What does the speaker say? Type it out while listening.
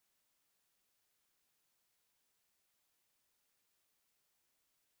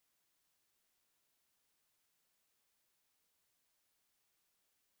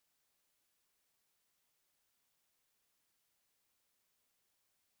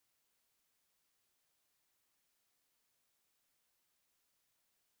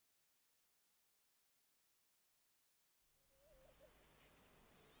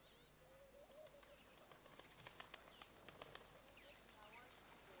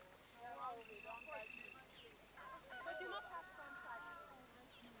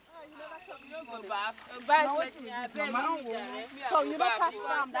So you don't pass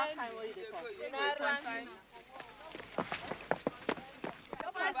around that kind where you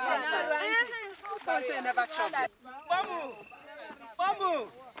say never chop. Bamu! Bamu!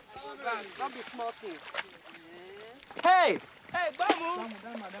 Don't be small thing. Hey! Hey, Bamu!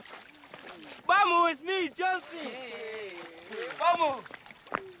 Bamu, it's me, Johnson! Bamu!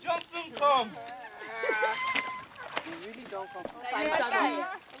 Johnson, come! You really don't come.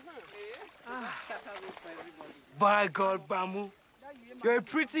 By God, Bamu, you're a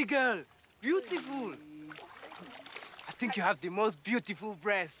pretty girl. Beautiful. I think you have the most beautiful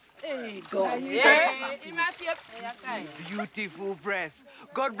breasts. Hey, God. Beautiful breasts.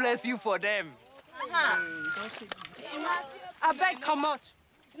 God bless you for them. I beg, come out.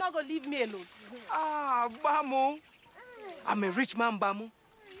 You're not going to leave me alone. Ah, Bamu. I'm a rich man, Bamu.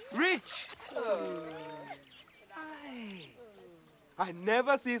 Rich. I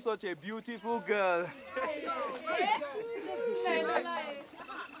never see such a beautiful girl.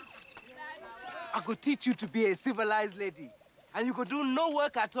 I could teach you to be a civilized lady, and you could do no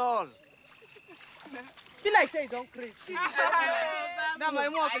work at all. Feel like say you don't crazy. Now my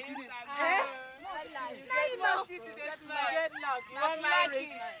more opportunity.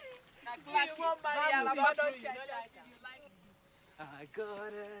 I got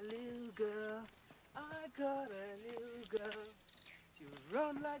a little girl. I got a little girl. She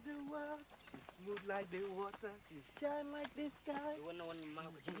run like the world. She smooth like the water. She shine like the sky.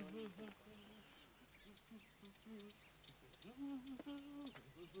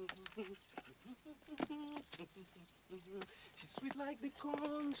 She's sweet like the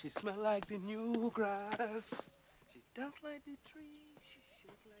corn. She smell like the new grass. She dance like the tree. She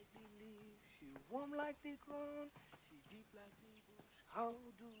shake like the leaf. She warm like the ground. She deep like the bush. How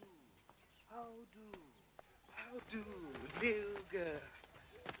do, little girl?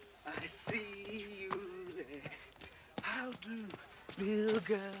 I see you there. How do, little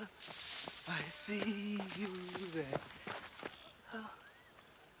girl? I see you there.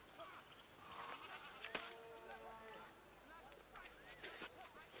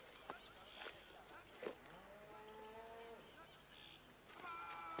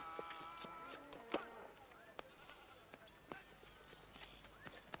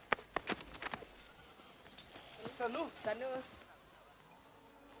 Sanu.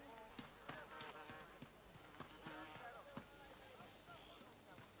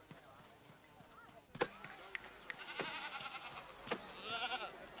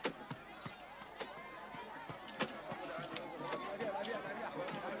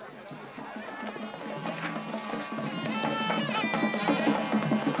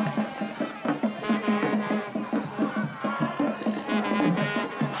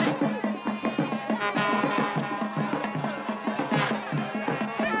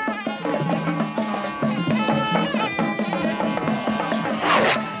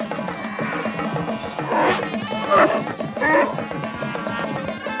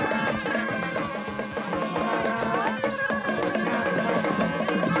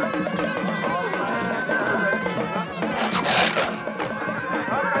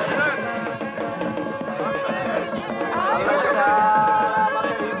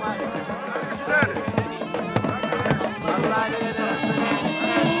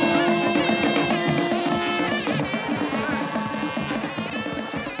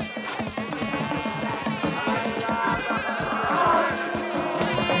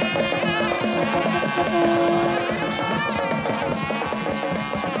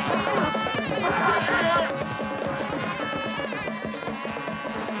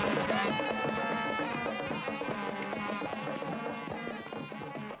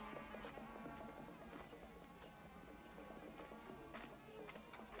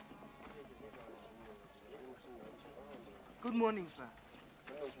 Good morning, sir.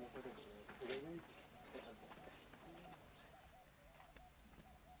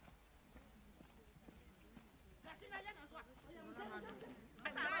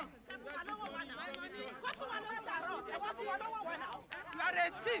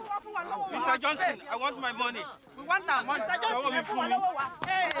 Mr. Johnson, I want my money. We want our money.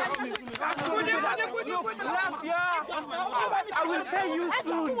 I will pay you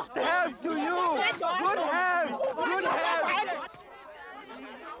soon. Help to you. Good help. Good help.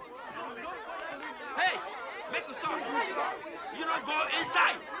 Hey, make a stop. You don't go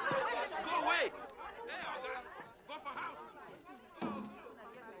inside. Go away. Hey, go for house.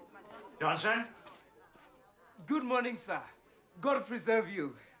 Johnson? Good morning, sir. God preserve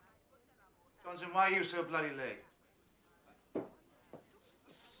you. Johnson, why are you so bloody late?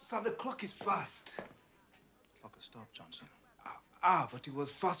 Sir, the clock is fast. Clock has stopped, Johnson. Ah, but he was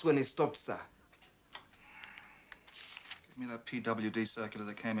fast when he stopped, sir. Give me that PWD circular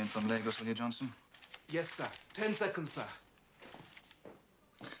that came in from Lagos, will you, Johnson? Yes, sir. 10 seconds, sir.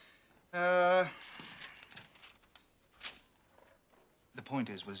 The point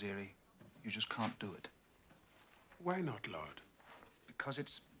is, Waziri, you just can't do it. Why not, Lord? Because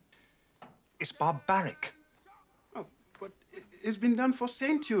it's barbaric. Oh, but it's been done for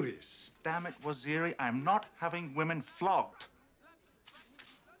centuries. Damn it, Waziri, I'm not having women flogged.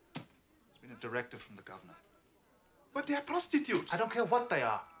 There's been a directive from the governor. But they are prostitutes. I don't care what they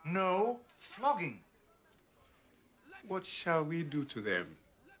are. No flogging. What shall we do to them,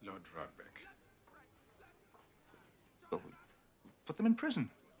 Lord Rodbeck? Well, we put them in prison.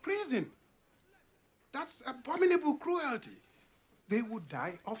 Prison? That's abominable cruelty. They would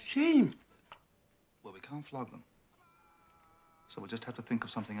die of shame. Well, we can't flog them. So we'll just have to think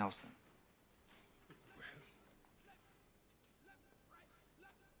of something else then.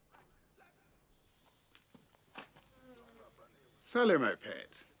 Sally, my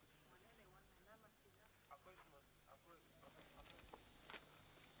pet.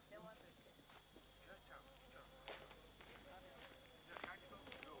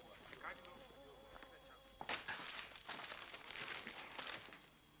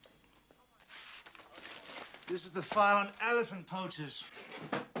 This is the file on elephant poachers.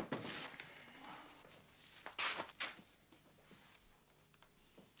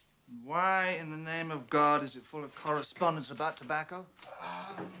 Why, in the name of God, is it full of correspondence about tobacco?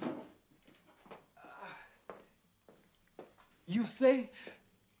 You say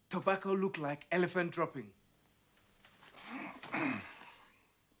tobacco look like elephant dropping.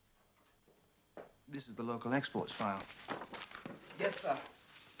 This is the local exports file. Yes, sir.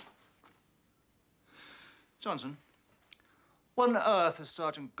 Johnson, what on earth has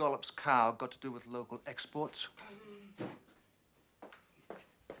Sergeant Gollop's cow got to do with local exports?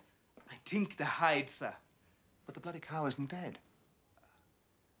 I think the hide, sir. But the bloody cow isn't dead.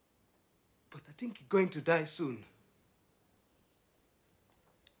 But I think he's going to die soon.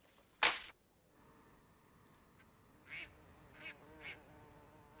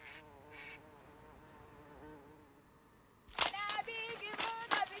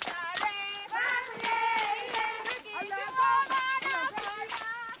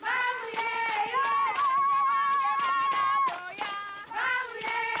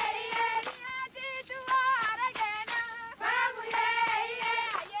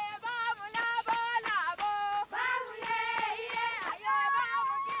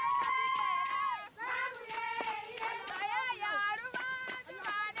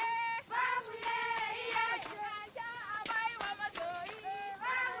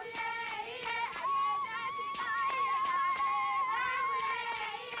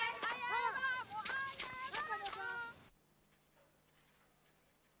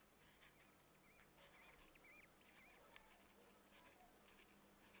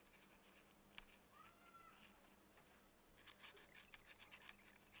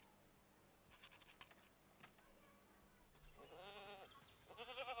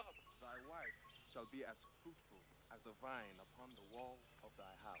 Shall be as fruitful as the vine upon the walls of thy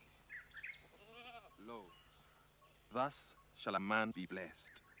house. Lo, thus shall a man be blessed.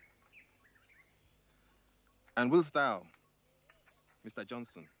 And wilt thou, Mr.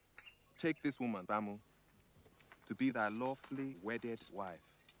 Johnson, take this woman, Bamu, to be thy lawfully wedded wife?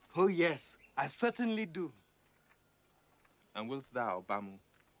 Oh, yes, I certainly do. And wilt thou, Bamu,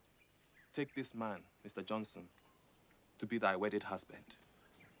 take this man, Mr. Johnson, to be thy wedded husband?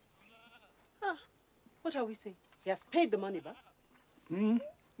 Ah, what are we saying? He has paid the money back.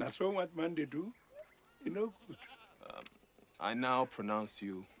 That's what man they do. You know good. I now pronounce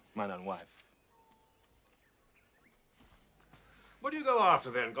you man and wife. What do you go after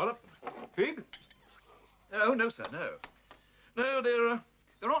then, Gollop? Pig? Oh, no, sir, no. No, there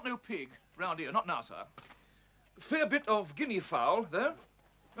aren't no pig round here, not now, sir. Fair bit of guinea fowl, though.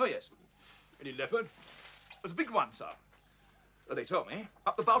 Oh, yes. Any leopard? There's a big one, sir. They told me,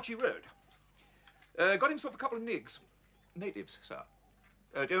 up the Bauchi Road. Got himself a couple of nigs. Natives, sir.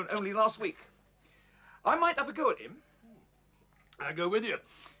 Only last week. I might have a go at him. I'll go with you.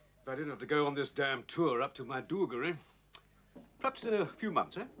 If I didn't have to go on this damn tour up to Maiduguri. Perhaps in a few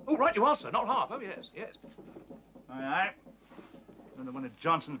months, eh? Oh, right you are, sir. Not half. Oh, yes, yes. Aye, aye. Another one of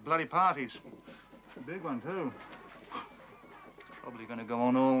Johnson's bloody parties. A big one, too. Probably going to go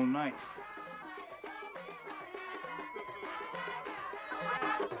on all night.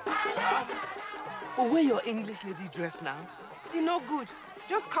 Oh, wear your English lady dress now. It's no good.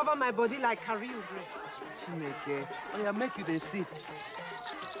 Just cover my body like Carrie dress. Chineke, oh, yeah, make you the sit.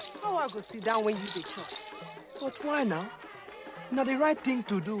 How I go sit down when you dey chop? But why now? Not the right thing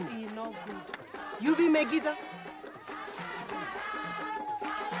to do. He no good. You be Megida?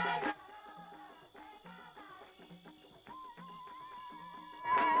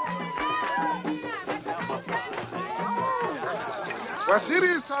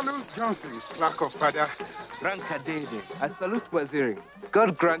 Waziri salutes Johnson, clerk of father. Rankadede. I salute Waziri.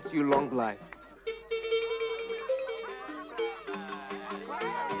 God grant you long life.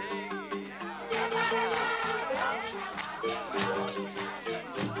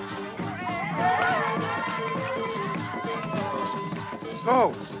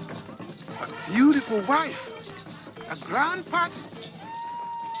 So, a beautiful wife, a grand party,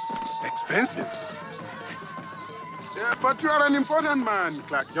 expensive. But you are an important man,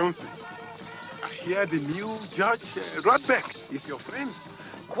 Clark Johnson. I hear the new Judge Rodbeck is your friend.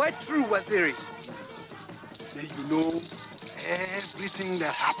 Quite true, Waziri. Then you know everything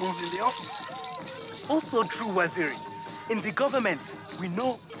that happens in the office. Also true, Waziri. In the government, we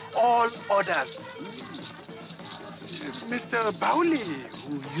know all orders. Mr. Bowley,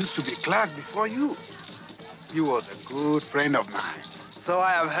 who used to be clerk before you, he was a good friend of mine. So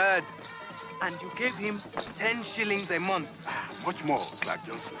I have heard. And you gave him 10 shillings a month. Much more, Clark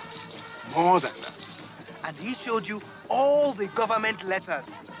Johnson. More than that. And he showed you all the government letters.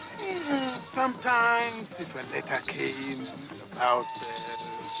 Sometimes if a letter came about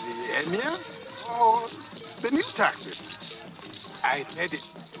the emir or the new taxes, I read it,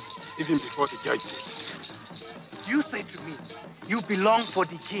 even before the judge did. You say to me, you belong for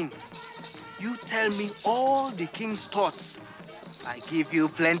the king. You tell me all the king's thoughts. I give you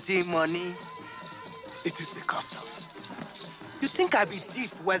plenty money. It is the custom. You think I be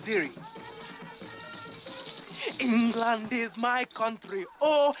thief, Waziri? England is my country.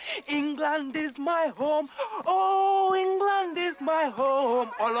 Oh, England is my home. Oh, England is my home.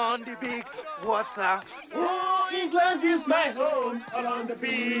 All on the big water. Oh, England is my home. All on the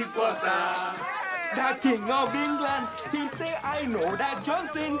big water. The King of England, he say, I know that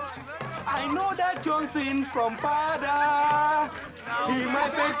Johnson. I know that Johnson from father. He my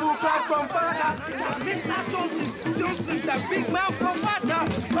faithful clerk from father. Mr. Johnson, Johnson, the big man from father.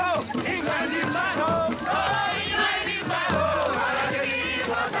 Oh, England is my home. Oh, England is my home. All on the big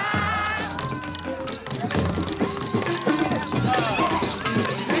water.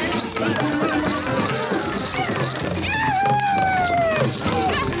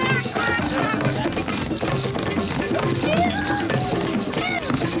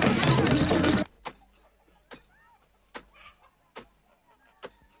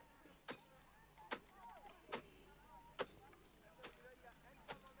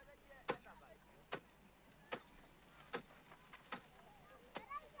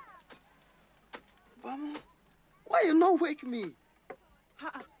 Mama, why you not wake me?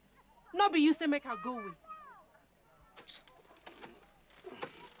 No be you say make her go away.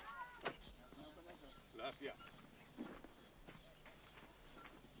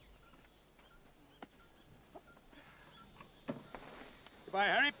 Goodbye,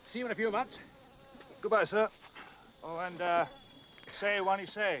 Harry. See you in a few months. Goodbye, sir. Oh, and say what he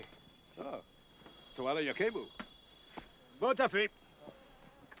say. Oh, Tuala Yakebu. Botafi.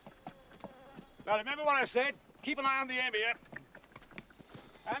 Now, remember what I said? Keep an eye on the emir.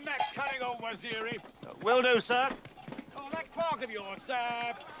 And that cunning old Waziri. Will do, sir. Oh, that clerk of yours,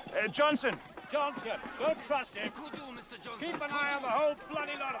 Johnson. Johnson. Don't trust him. Could do, Mr. Johnson. Keep an eye on the whole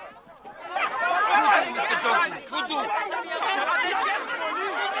bloody lot of them. Mr. Johnson. Could do.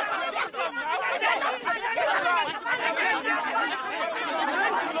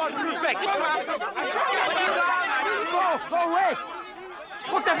 Go away!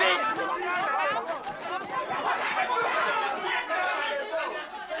 What the fuck?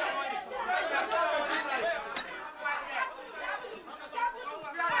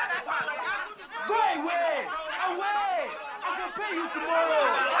 Go away! Away! I can pay you tomorrow!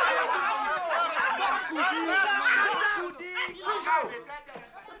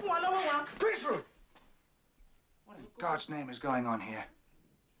 What in God's name is going on here?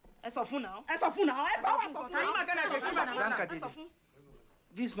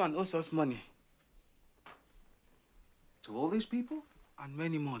 This man owes us money. To all these people? And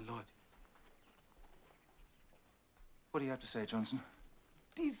many more, Lord. What do you have to say, Johnson?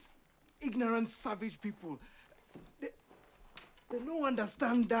 These ignorant, savage people, they don't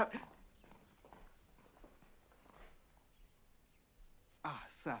understand that. Ah,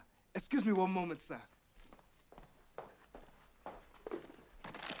 sir. Excuse me one moment, sir.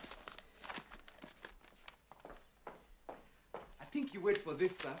 I think you wait for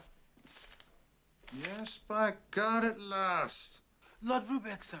this, sir. Yes, by God, at last. Lord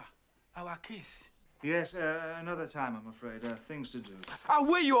Rubeck, sir. Our case. Yes, another time, I'm afraid. Things to do.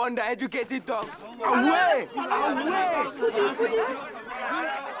 Away, you undereducated dogs! Away! Away!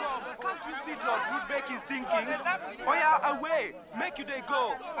 Can't you see Lord Woodbeck is thinking? Oh yeah, away! Make you they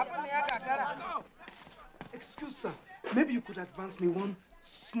go! Excuse, sir. Maybe you could advance me one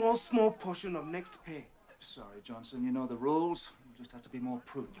small portion of next pay. Sorry, Johnson, you know the rules. You just have to be more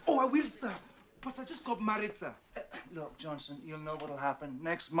prudent. Oh, I will, sir. But I just got married, sir. Look, Johnson, you'll know what'll happen.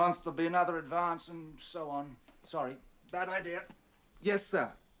 Next month there'll be another advance and so on. Sorry, bad idea. Yes,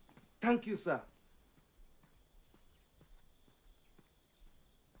 sir. Thank you, sir.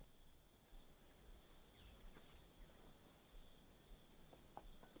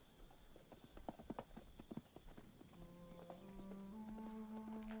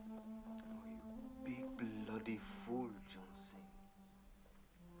 Oh, you big bloody fool, Johnson.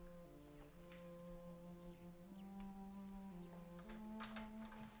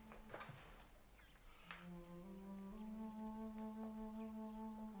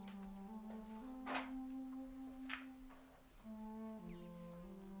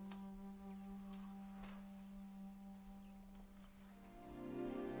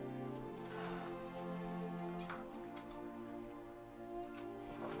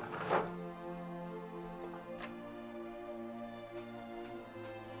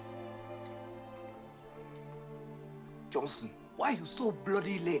 Johnson, why are you so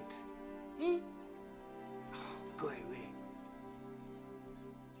bloody late? Hmm? Go away.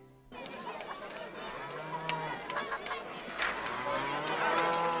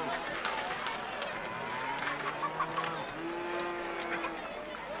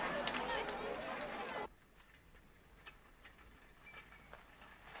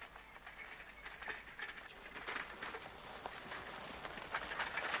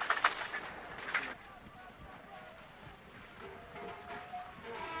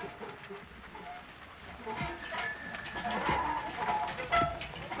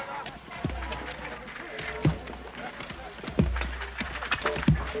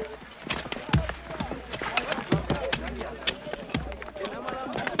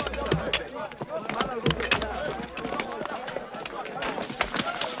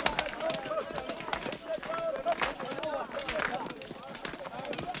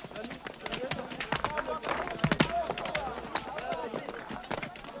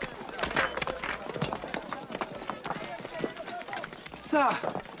 Sir!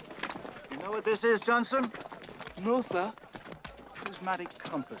 You know what this is, Johnson? No, sir. Prismatic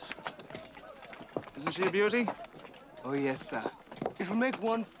compass. Isn't she a beauty? Oh, yes, sir. It will make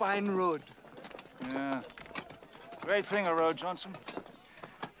one fine road. Yeah. Great thing, a road, Johnson.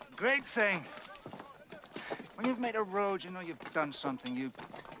 Great thing. When you've made a road, you know you've done something.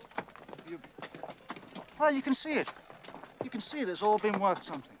 Well, you can see it. You can see that it's all been worth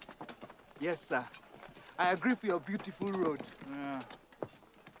something. Yes, sir. I agree for your beautiful road. Yeah.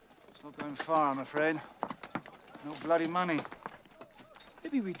 It's not going far, I'm afraid. No bloody money.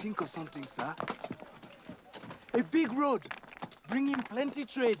 Maybe we think of something, sir. A big road, bringing plenty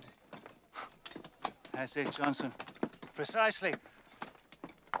trade. That's it, Johnson. Precisely.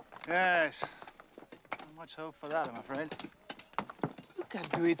 Yes. Not much hope for that, I'm afraid. You can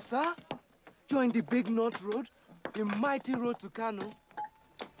do it, sir. Join the big North Road, the mighty road to Kano.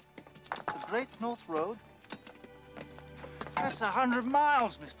 The Great North Road? That's 100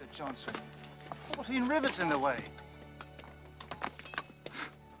 miles, Mr. Johnson. 14 rivers in the way.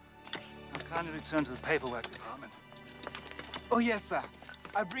 Now, kindly return to the paperwork department. Oh, yes, sir.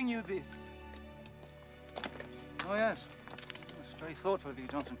 I bring you this. Oh, yes. That's very thoughtful of you,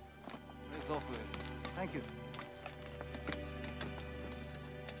 Johnson. Very thoughtful of you. Thank you.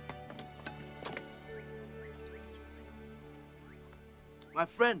 My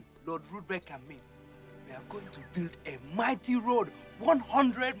friend, Lord Woodbeck and me, we are going to build a mighty road,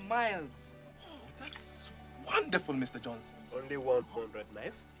 100 miles. That's wonderful, Mr. Johnson. Only 100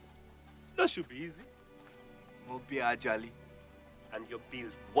 miles? That should be easy. More beer, Jolly. And your bill,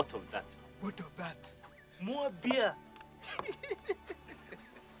 what of that? What of that? More beer.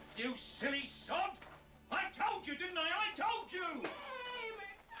 You silly sod! I told you, didn't I? I told you!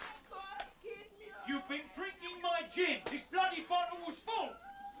 You've been drinking my gin. This bloody bottle was full.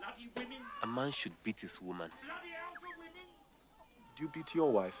 Bloody women. A man should beat his woman. Bloody alpha women. Do you beat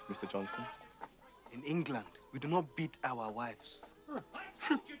your wife, Mr. Johnson? In England, we do not beat our wives. I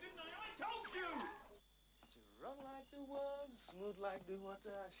told you, didn't I? I told you! Run like the world, smooth like the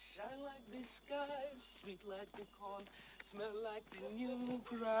water, shine like the sky, sweet like the corn, smell like the new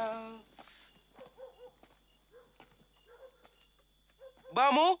grass.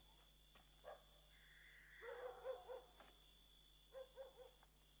 Bamu?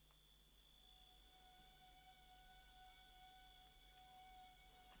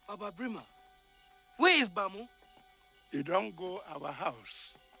 Baba Brima, where is Bamu? You don't go our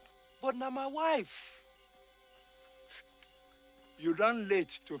house. But now my wife. You don't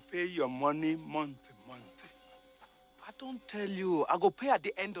late to pay your money month. I don't tell you. I go pay at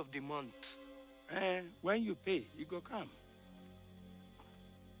the end of the month. When you pay, you go come.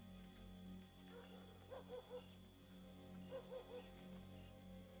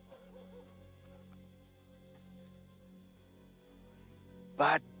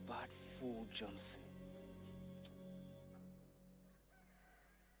 Bad fool, Johnson.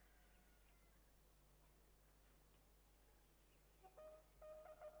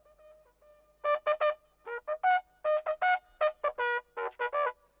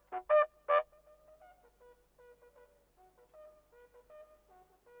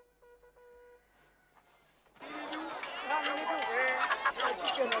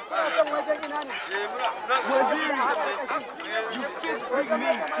 Waziri, you can't bring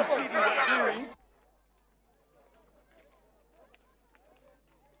me to see the Waziri.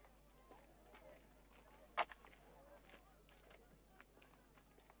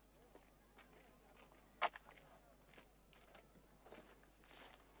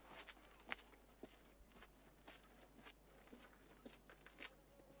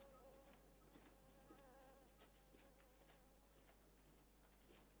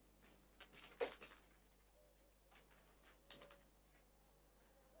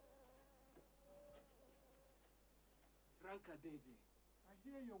 I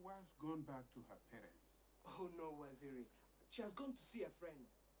hear your wife's gone back to her parents. Oh no, Waziri. She has gone to see a friend.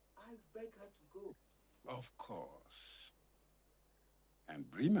 I beg her to go. Of course. And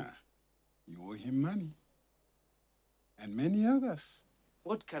Brima, you owe him money. And many others.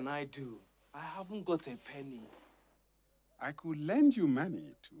 What can I do? I haven't got a penny. I could lend you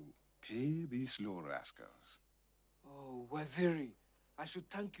money to pay these low rascals. Oh, Waziri, I should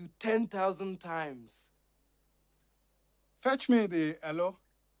thank you 10,000 times. Fetch me the hello,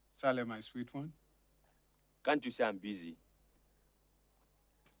 Saleh, my sweet one. Can't you say I'm busy?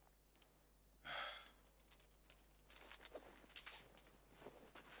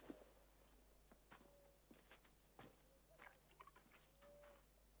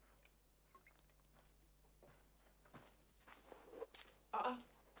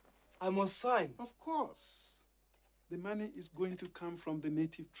 I must sign. Of course. The money is going to come from the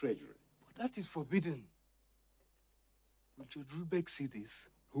native treasury. But that is forbidden. Will Judge Rubeck see this?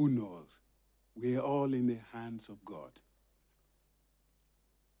 Who knows? We're all in the hands of God.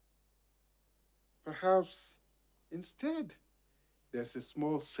 Perhaps, instead, there's a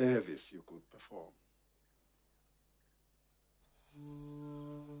small service you could perform.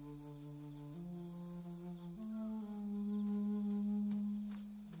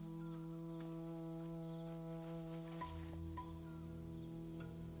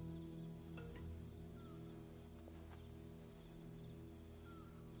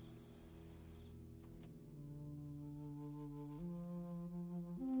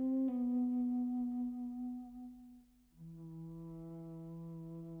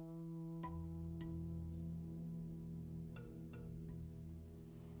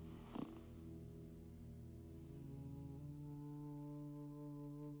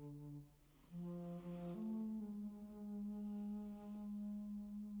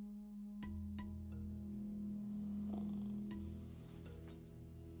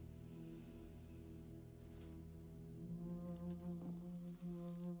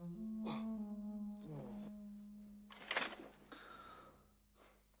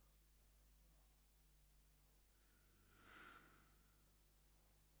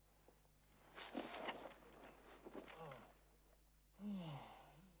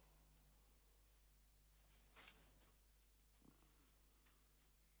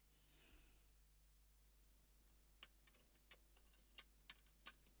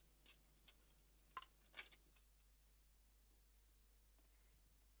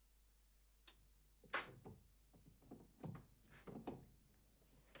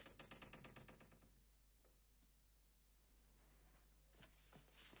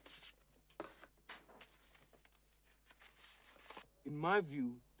 In my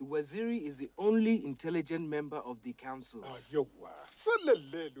view, the Waziri is the only intelligent member of the council.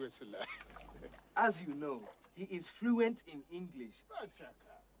 As you know, he is fluent in English.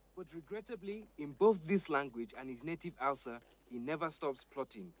 But regrettably, in both this language and his native Hausa, he never stops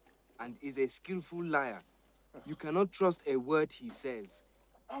plotting and is a skillful liar. You cannot trust a word he says.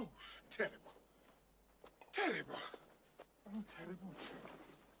 Oh, terrible. Terrible. Oh, terrible.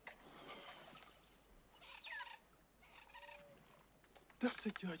 Does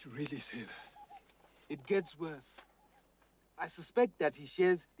the judge really say that? It gets worse. I suspect that he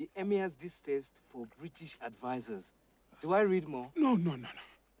shares the Emir's distaste for British advisors. Do I read more? No.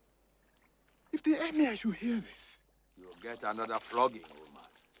 If the Emir should hear this, You'll get another flogging, old man.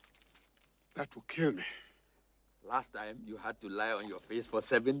 that will kill me. Last time, you had to lie on your face for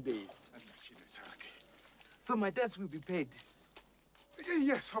 7 days. So my debts will be paid.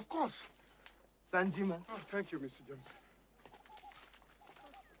 Yes, of course. Sanjima. Oh, thank you, Mr. Johnson.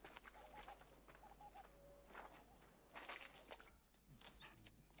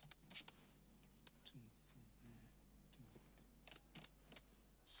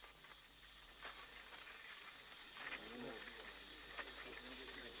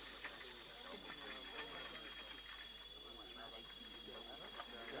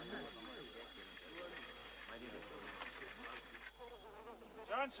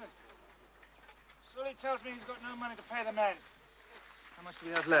 Johnson. Sully tells me he's got no money to pay the men. How much do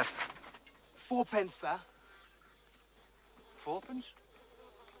we have left? 4 pence, sir. 4pence?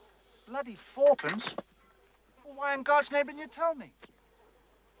 Bloody 4pence? Well, why in God's name didn't you tell me?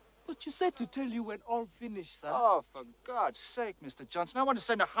 But you said to tell you when all finished, sir. Oh, for God's sake, Mr. Johnson, I want to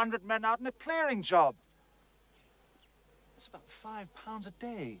send 100 men out on a clearing job. That's about £5 a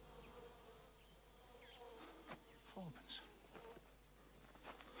day. 4pence.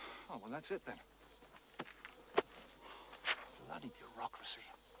 Oh, well, that's it then. Bloody bureaucracy.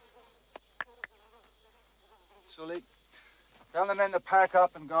 Sully, tell the men to pack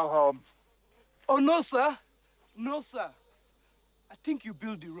up and go home. Oh, no, sir. No, sir. I think you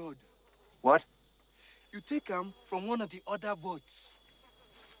build the road. What? You take them from one of the other votes.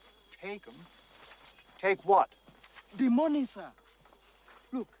 Take them? Take what? The money, sir.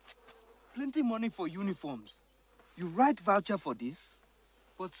 Look, plenty money for uniforms. You write voucher for this,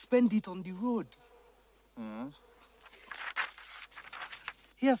 but spend it on the road. Yes.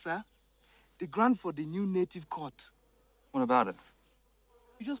 Here, sir. The grant for the new native court. What about it?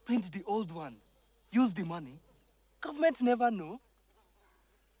 You just paint the old one. Use the money. Government never know.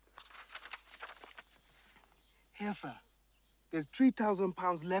 Here, sir. There's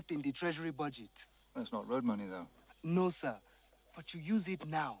 £3,000 left in the treasury budget. That's not road money, though. No, sir. But you use it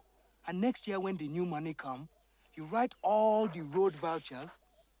now. And next year, when the new money comes, you write all the road vouchers,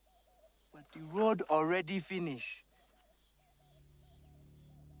 but the road already finished.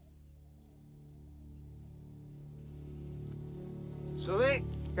 Sully,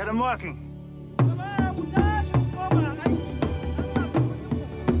 get him working.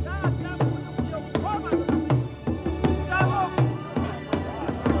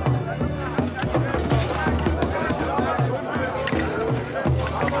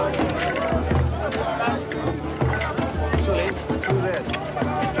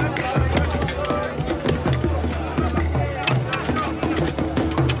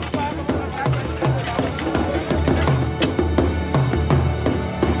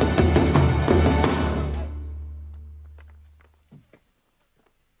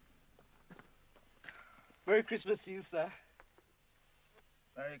 Merry Christmas to you, sir.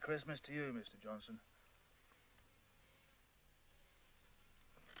 Merry Christmas to you, Mr. Johnson.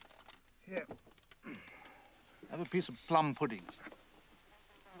 Here. Have a piece of plum pudding.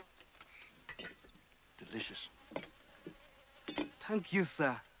 Delicious. Thank you,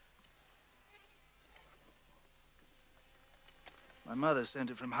 sir. My mother sent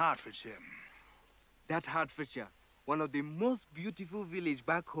it from Hertfordshire. That Hertfordshire, one of the most beautiful villages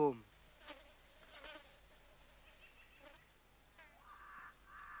back home.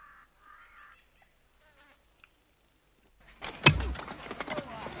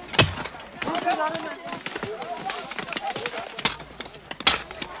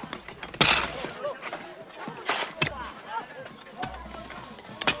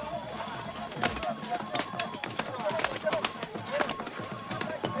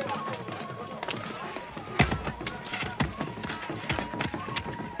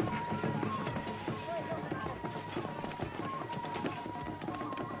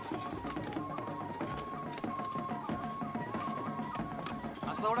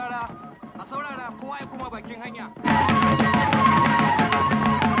 A saurara, kowa ya kuma bakin hanya.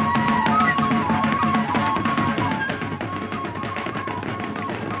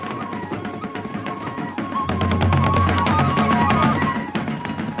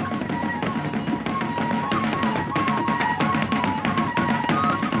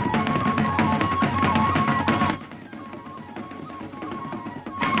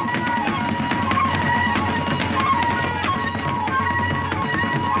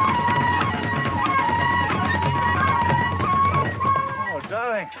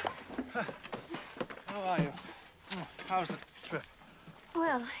 How's the trip?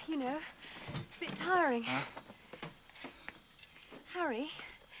 Well, you know, a bit tiring. Huh? Harry,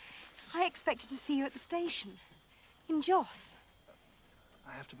 I expected to see you at the station. In Joss.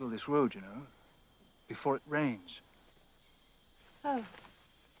 I have to build this road, you know, before it rains. Oh.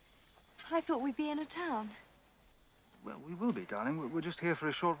 I thought we'd be in a town. Well, we will be, darling. We're just here for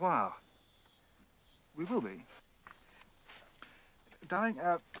a short while. We will be. Darling,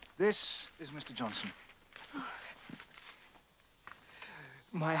 this is Mr. Johnson. Oh.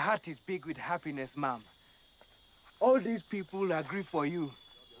 My heart is big with happiness, ma'am. All these people agree for you.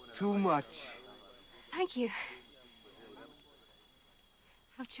 Too much. Thank you.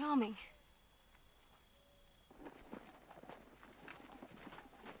 How charming.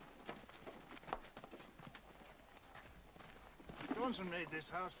 Johnson made this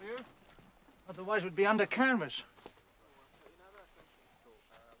house for you. Otherwise, we'd be under canvas.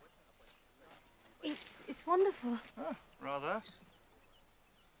 It's wonderful. Oh, rather.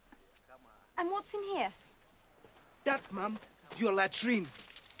 And what's in here? That, ma'am, your latrine.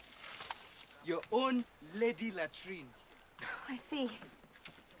 Your own lady latrine. Oh, I see.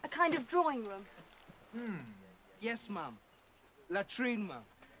 A kind of drawing room. Yes, ma'am. Latrine, ma'am.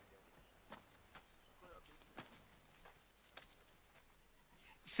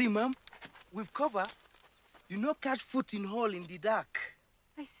 See, ma'am, with cover, you no catch foot in hole in the dark.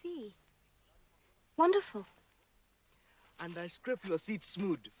 I see. Wonderful. And I scrape your seat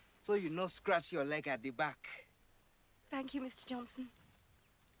smooth, so you no scratch your leg at the back. Thank you, Mr. Johnson.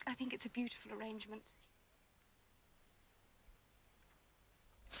 I think it's a beautiful arrangement.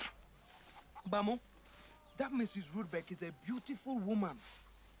 Bamo, that Mrs. Rudbeck is a beautiful woman.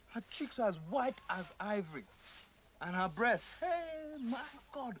 Her cheeks are as white as ivory. And her breasts, hey, my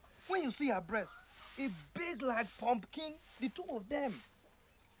God. When you see her breasts, it's big like pumpkin, the two of them.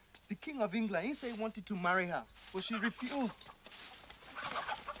 The King of England, he said he wanted to marry her, but she refused.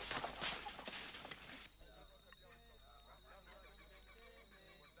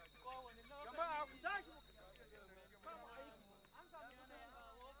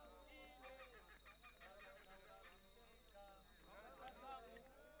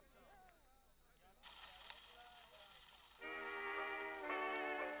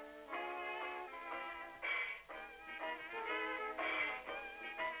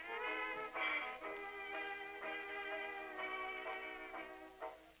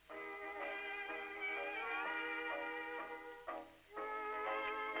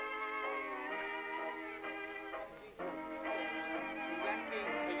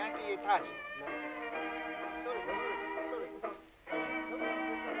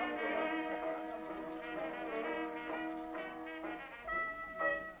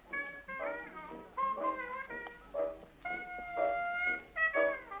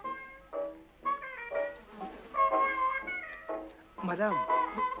 Madam,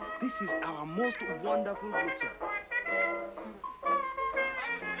 this is our most wonderful butcher.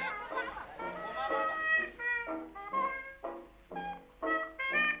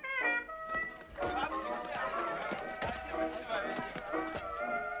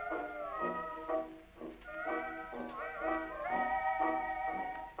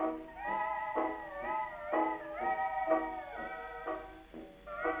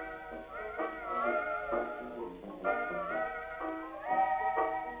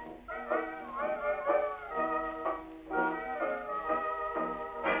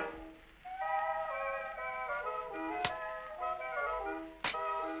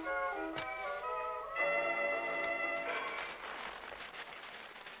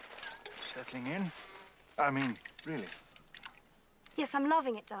 Settling in? I mean, really? Yes, I'm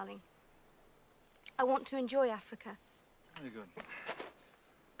loving it, darling. I want to enjoy Africa. Very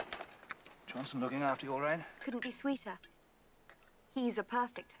good. Johnson looking after you all right? Couldn't be sweeter. He's a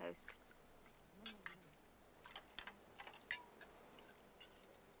perfect host.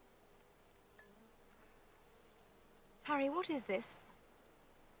 Harry, what is this?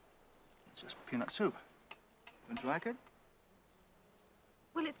 It's just peanut soup. Don't you like it?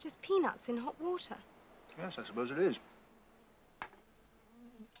 Well, it's just peanuts in hot water. Yes, I suppose it is.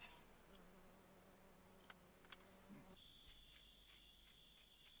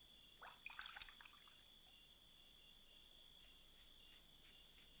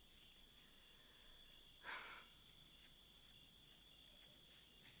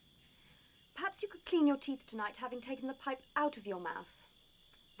 Perhaps you could clean your teeth tonight, having taken the pipe out of your mouth.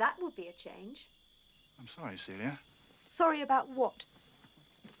 That would be a change. I'm sorry, Celia. Sorry about what?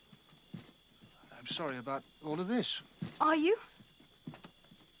 I'm sorry about all of this. Are you?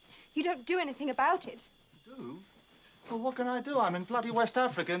 You don't do anything about it. Do? Well, what can I do? I'm in bloody West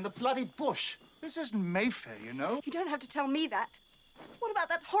Africa, in the bloody bush. This isn't Mayfair, you know. You don't have to tell me that. What about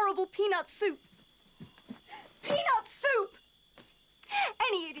that horrible peanut soup? Peanut soup!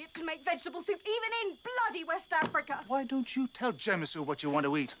 Any idiot can make vegetable soup, even in bloody West Africa. Why don't you tell Jemisu what you want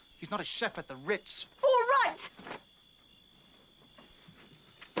to eat? He's not a chef at the Ritz. All right.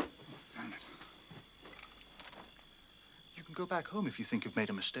 Damn it. You can go back home if you think you've made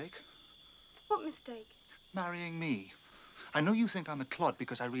a mistake. What mistake? Marrying me. I know you think I'm a clod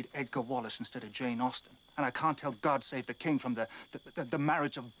because I read Edgar Wallace instead of Jane Austen. And I can't tell God Save the King from the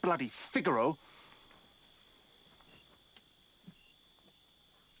marriage of bloody Figaro.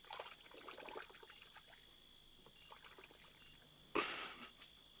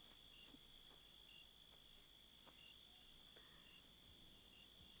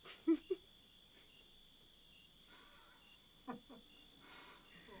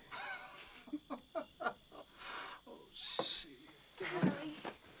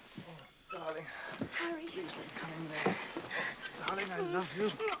 Harry. Please let me come in there. Darling, I love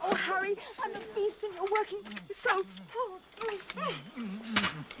you. Oh, Harry, I'm a beast and you're working so hard.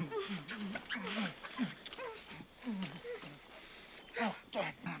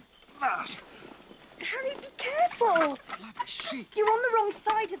 Harry, be careful. Bloody sheet. You're on the wrong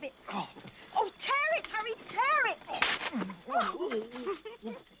side of it. Oh. Oh, tear it, Harry, tear it. Oh, Harry.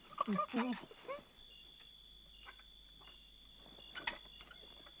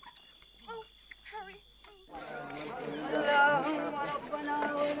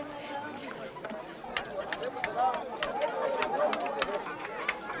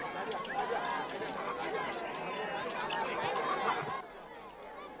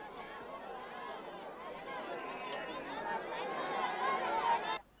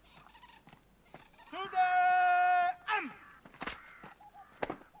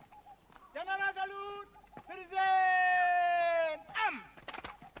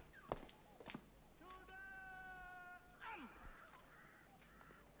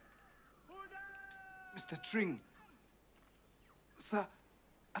 Mr. Tring. Sir,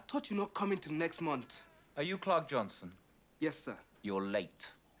 I thought you're not coming till next month. Are you Clark Johnson? Yes, sir. You're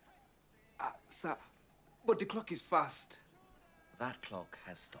late. Sir, but the clock is fast. That clock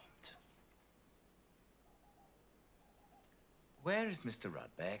has stopped. Where is Mr.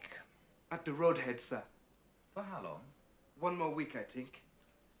 Rudbeck? At the roadhead, sir. For how long? 1 more week, I think.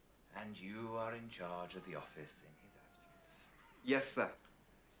 And you are in charge of the office in his absence. Yes, sir.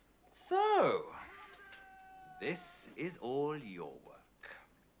 So, this is all your work.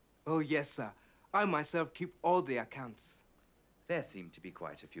 Oh, yes, sir. I myself keep all the accounts. There seem to be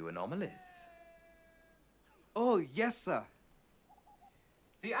quite a few anomalies. Oh, yes, sir.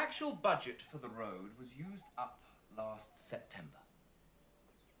 The actual budget for the road was used up last September.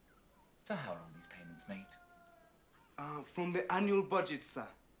 So how are all these payments made? From the annual budget, sir.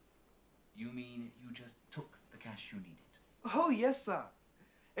 You mean you just took the cash you needed? Oh, yes, sir.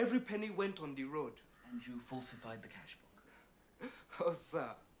 Every penny went on the road. And you falsified the cash book? Oh, sir.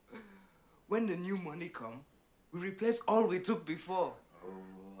 When the new money come, we replace all we took before.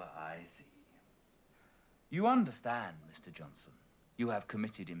 Oh, I see. You understand, Mr. Johnson. You have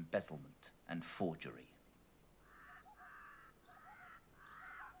committed embezzlement and forgery.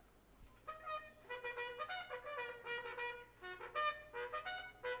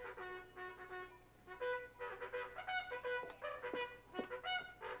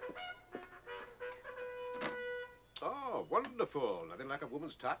 Oh, wonderful. Nothing like a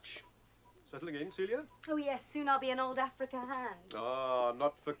woman's touch. Settling in, Celia? Oh, yes, soon I'll be an old Africa hand. Oh,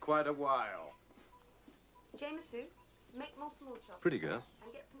 not for quite a while. Jamesu, make more small chops. Pretty girl.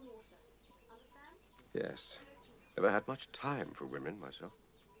 And get some water. Understand? Yes. Never had much time for women myself.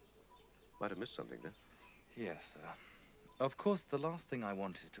 Might have missed something there. Yes, sir. Of course, the last thing I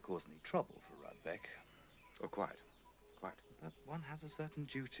want is to cause any trouble for Rudbeck. Oh, quite. Quite. But one has a certain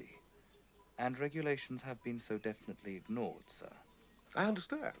duty. And regulations have been so definitely ignored, sir. I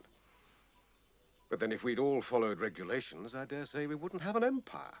understand. But then if we'd all followed regulations, I dare say we wouldn't have an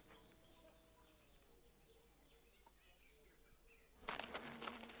empire.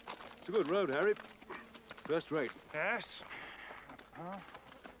 It's a good road, Harry. First rate. Yes.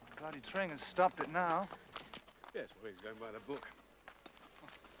 Bloody train has stopped it now. Yes, well, he's going by the book.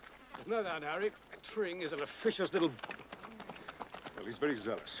 There's no doubt, Harry. Tring is an officious little... Well, he's very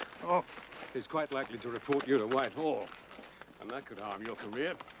zealous. Oh. He's quite likely to report you to Whitehall. And that could harm your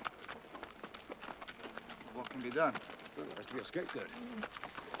career. What can be done? Well, there has to be a scapegoat.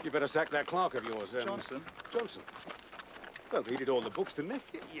 You better sack that clerk of yours, Johnson? Johnson. Well, he did all the books, didn't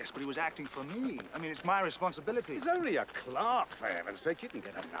he? Yes, but he was acting for me. I mean, it's my responsibility. He's only a clerk, for heaven's sake. You can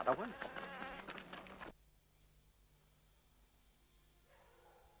get another one.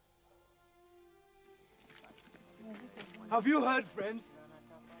 Have you heard, friends?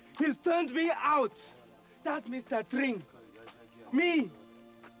 He's turned me out. That Mr. Tring. Me,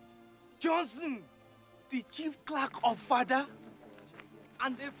 Johnson, the chief clerk of Father,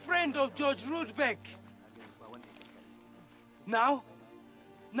 and a friend of George Rudbeck. Now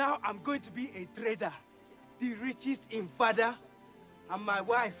I'm going to be a trader, the richest in Father, and my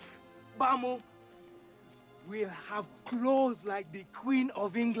wife, Bamo, will have clothes like the Queen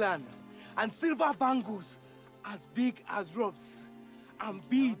of England, and silver bangles as big as ropes, and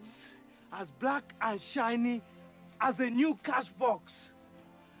beads as black and shiny as a new cash box,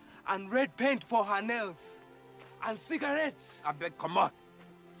 and red paint for her nails, and cigarettes. I beg, come on.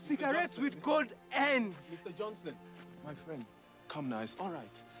 Cigarettes with gold ends. Mr. Johnson, my friend, come now. It's all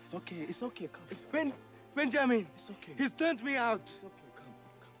right. It's okay. It's okay. Come. Benjamin. It's okay. He's turned me out. It's okay.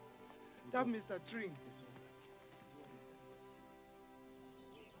 Come. That Mr. Tring.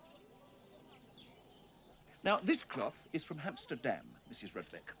 Now, this cloth is from Amsterdam, Mrs.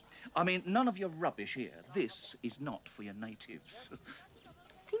 Rudbeck. I mean, none of your rubbish here. This is not for your natives.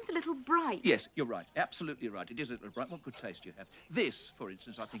 Seems a little bright. Yes, you're right. Absolutely right. It is a little bright. What good taste you have. This, for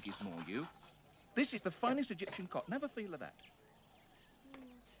instance, I think is more you. This is the finest Egyptian cotton. Have a feel of that.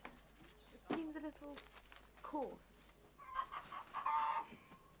 It seems a little coarse.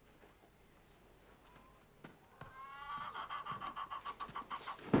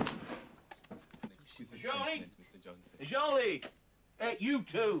 Johnny! Johnny! You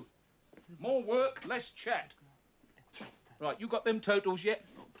two. More work, less chat. Right, you got them totals yet?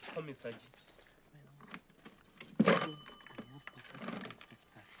 Come in, Saji.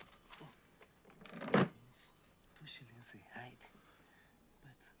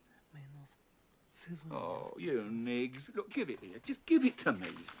 Oh, you nigs. Look, give it here. Just give it to me.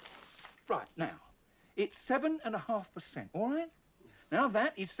 Right, now, it's 7.5%, all right? Yes. Now,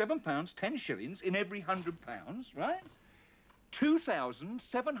 that is £7, 10 shillings in every £100, right?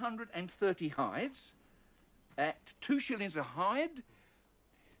 2,730 hides at 2 shillings a hide.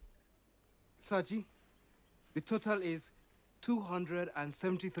 Saji, the total is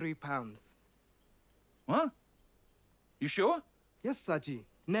 £273. What? You sure? Yes, Saji.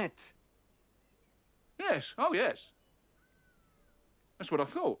 Net. Yes. Oh, yes. That's what I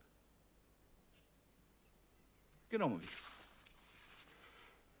thought. Get on with it.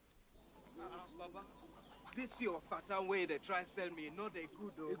 This your fatter way they try sell me, not a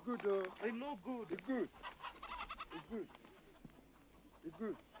good though. It's good though. It's no good. It's good. It's good. It's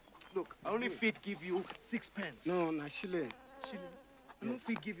good. Look, I only fit give you 6 pence. No, na shilling. Shilling? I don't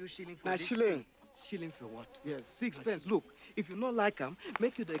fit give you shilling for Na this shilling. thing. Shilling for what? Yes. 6 pence. Look, if you not like them,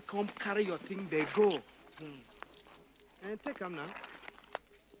 make you they come carry your thing, they go. And take them now.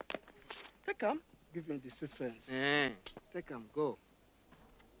 Take them. Give him the 6 pence. Take them, go.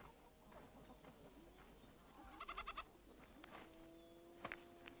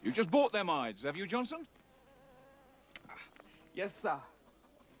 You just bought them hides, have you, Johnson? Yes, sir.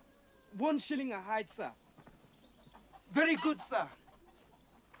 1 shilling a hide, sir. Very good, sir.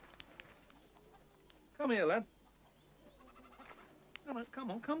 Come here, lad.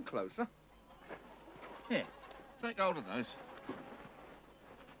 Come on, come closer. Here, take hold of those.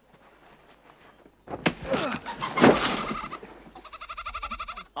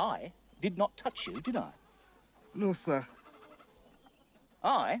 I did not touch you, did I? No, sir.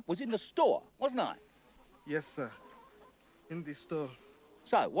 I was in the store, wasn't I? Yes, sir. In the store.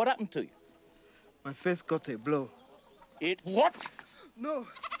 So, what happened to you? My face got a blow. It what? No,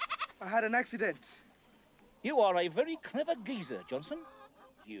 I had an accident. You are a very clever geezer, Johnson.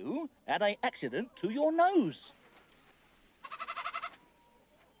 You had an accident to your nose.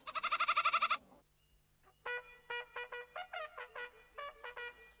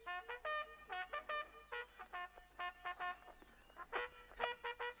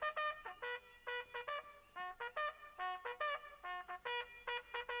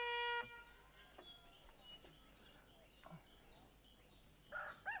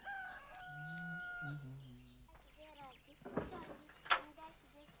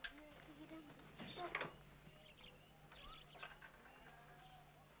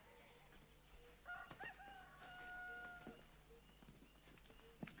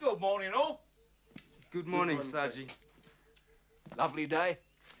 Good morning, all. Good morning, Saji. Lovely day.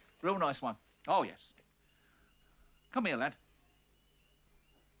 Real nice one. Oh, yes. Come here, lad.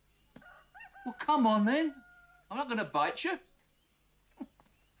 Well, come on, then. I'm not going to bite you.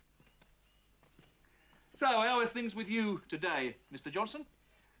 So, how are things with you today, Mr. Johnson?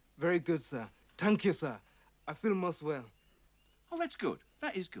 Very good, sir. Thank you, sir. I feel most well. Oh, that's good.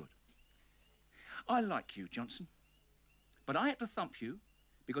 That is good. I like you, Johnson. But I had to thump you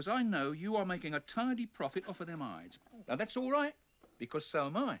because I know you are making a tidy profit off of them hides. Now, that's all right, because so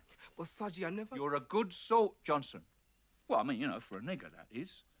am I. But, Saji, I never... You're a good sort, Johnson. Well, I mean, you know, for a nigger, that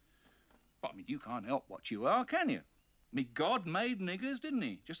is. But, I mean, you can't help what you are, can you? I mean, God made niggers, didn't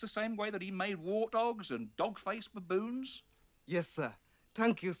he? Just the same way that he made warthogs and dog-faced baboons. Yes, sir.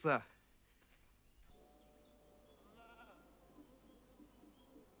 Thank you, sir.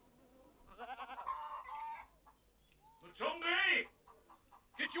 Tungi!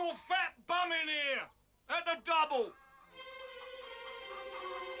 Get your fat bum in here! At the double!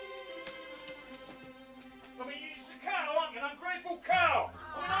 I mean, you're just a cow, aren't you? An ungrateful cow!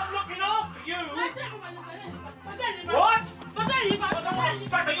 I mean, I'm looking after you! What? I want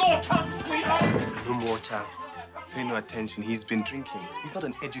back of your tongue, sweetheart! No more, child. Pay no attention. He's been drinking. He's not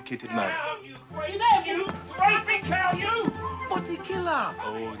an educated man. You raping cow, you! But he kill her.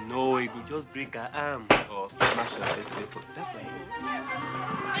 Oh, no, he could just break her arm. Or smash her estate. That's right.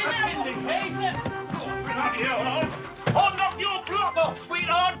 I'll knock your block off,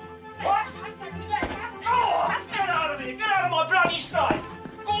 sweetheart! What? Oh, get out of here! Get out of my bloody sight!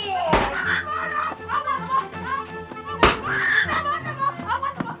 Go on!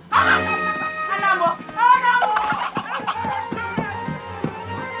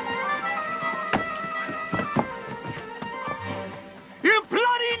 You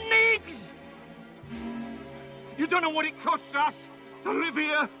bloody nigs! You don't know what it costs us to live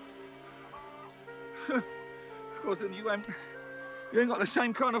here. Of course, then you ain't got the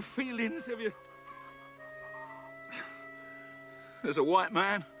same kind of feelings, have you? As a white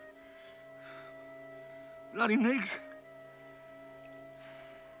man. Bloody nigs.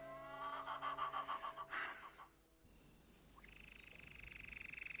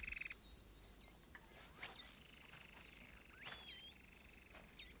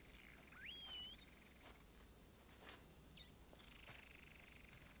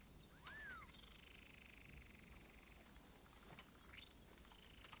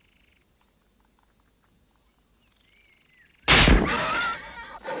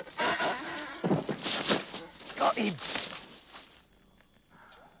 Got him.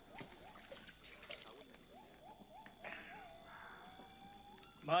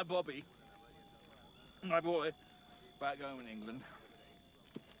 My Bobby, my boy, back home in England.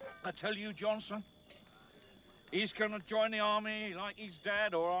 I tell you, Johnson, he's gonna join the army like his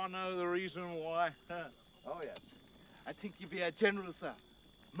dad, or I know the reason why. Oh, yes. I think he'll be a general, sir.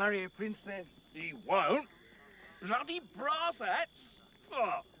 Marry a princess. He won't. Bloody brass hats.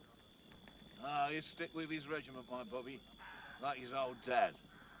 Oh. He'll stick with his regiment, my Bobby, like his old dad.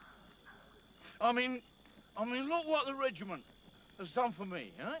 I mean, look what the regiment has done for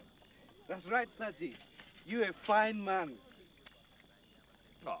me, eh? That's right, Saji. You're a fine man.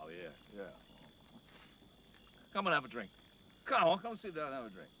 Oh, yeah. Come and have a drink. Come on, come sit down and have a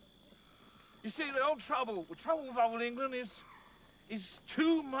drink. You see, the trouble with old England is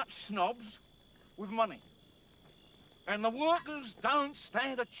too much snobs with money. And the workers don't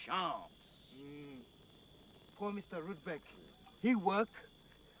stand a chance. Poor Mr. Rudbeck. He worked.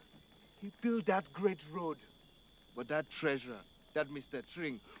 He built that great road. But that treasurer, that Mr.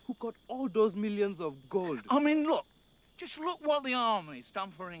 Tring, who got all those millions of gold. I mean, look. Just look what the army's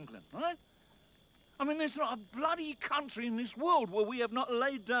done for England, right? I mean, there's not a bloody country in this world where we have not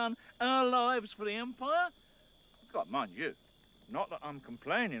laid down our lives for the empire. God, mind you, not that I'm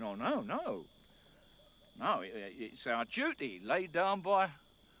complaining, or no. No, it's our duty laid down by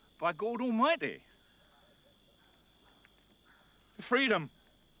God Almighty. Freedom.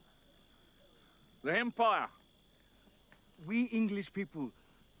 The empire. We English people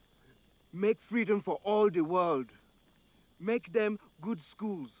make freedom for all the world. Make them good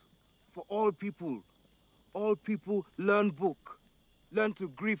schools for all people. All people learn book. Learn to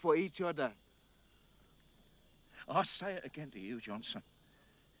grieve for each other. I say it again to you, Johnson.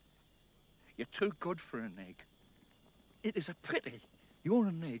 You're too good for a nig. It is a pity you're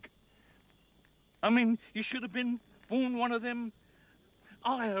a nig. I mean, you should have been born one of them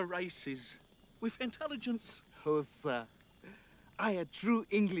higher races with intelligence. Oh, sir. I a true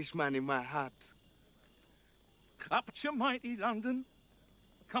Englishman in my heart. Up to mighty London,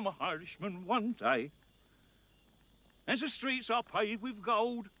 come a Irishman one day. As the streets are paved with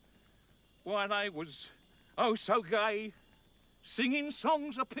gold, why they was oh so gay, singing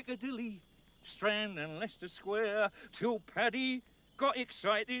songs of Piccadilly, Strand and Leicester Square, till Paddy got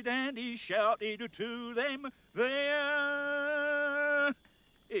excited and he shouted to them there.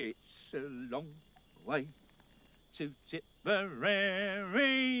 It's a long way to Tipperary.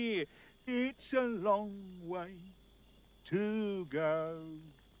 It's a long way to go.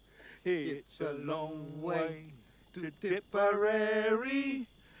 It's a long way to Tipperary,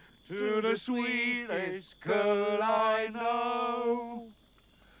 to the sweetest girl I know.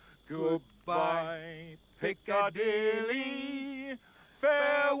 Goodbye, Piccadilly. Piccadilly,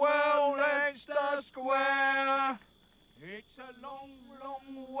 farewell Leicester Square. It's a long,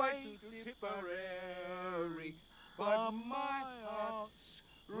 long way to Tipperary, but my heart's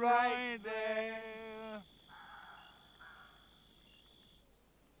right there.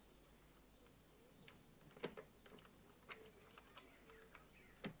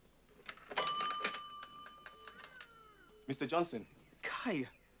 Mr. Johnson. Kai.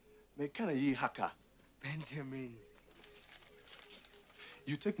 Mekana yi haka. Benjamin.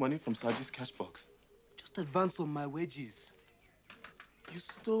 You take money from Saji's cash box. Just advance on my wages. You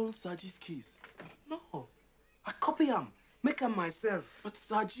stole Saji's keys. No. I copy them. Make them myself. But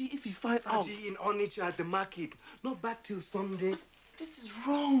Saji, if he finds out... Saji in Onitsha at the market. Not back till Sunday. This is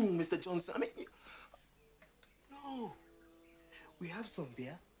wrong, Mr. Johnson. I mean... No. We have some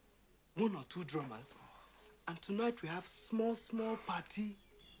beer. 1 or 2 drummers. And tonight we have small party.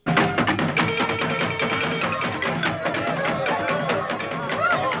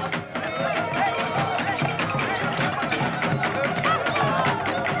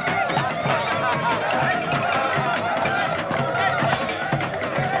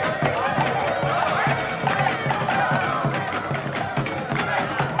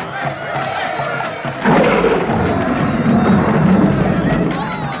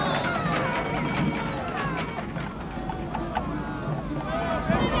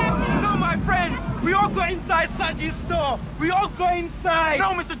 Saji's store. We all go inside.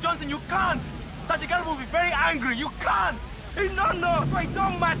 No, Mr. Johnson, you can't. Saji Gala will be very angry. You can't. He don't know, so it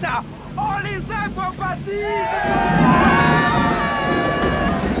don't matter. All is there for party.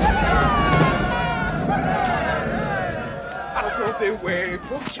 Out of the way,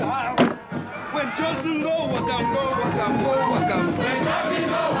 poor child. When Johnson go, I can go, I can go, I can go. When Johnson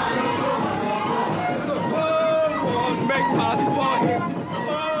go, I can go. The whole world make party for him.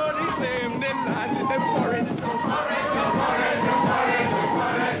 All the same, them lads in the forest. The forest, the forest, the forest, the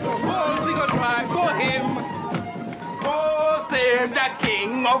forest. The whole thing go try for him. Oh, same that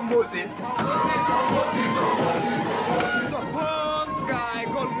king of Moses. The whole sky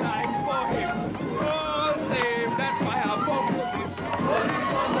go like for him. Oh, same that fire for Moses. Moses,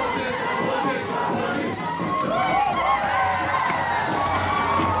 Moses, Moses, Moses.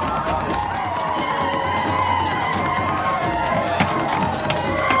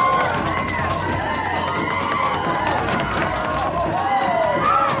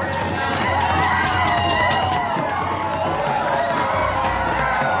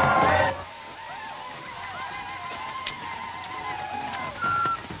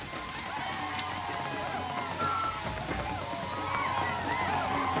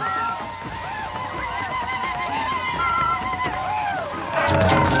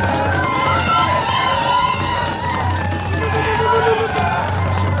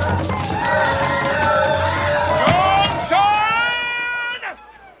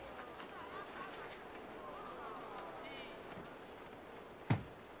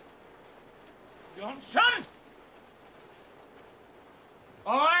 Johnson!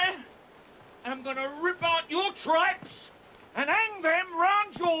 I am gonna rip out your tripes and hang them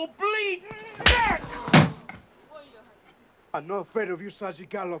round your bleeding neck! I'm not afraid of you, Saji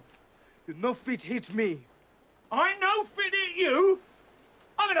Gallop. You no fit hit me. I no fit hit you?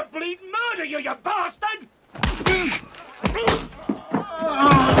 I'm gonna bleed murder you, you bastard!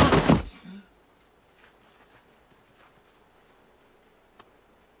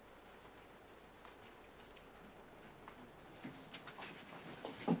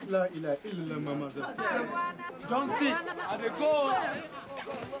 La ilaha illallah, Muhammad. Johnson, I dey go.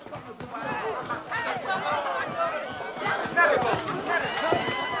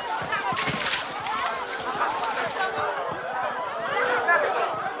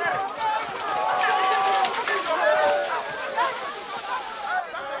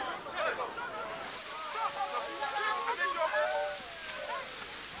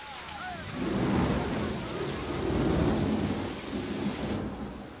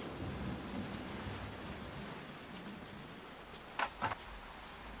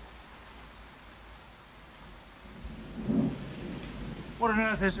 What on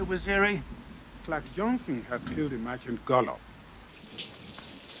earth is it, Waziri? Clerk Johnson has killed the merchant Gollop.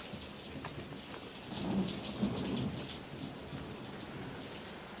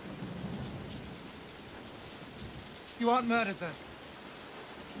 You aren't murdered, then?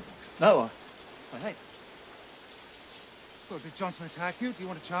 No, I ain't. Well, did Johnson attack you? Do you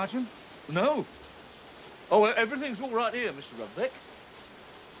want to charge him? No. Oh, well, everything's all right here, Mr. Rudbeck.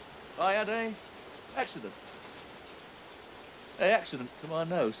 I had a accident. An accident to my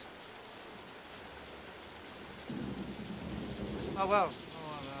nose. Oh, well. Well,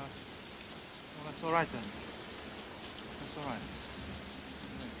 that's all right, then. It's all right.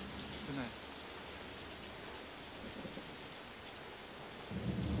 Good night.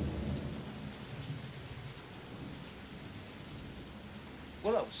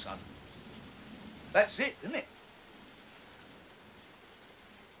 Well, old son, that's it, isn't it?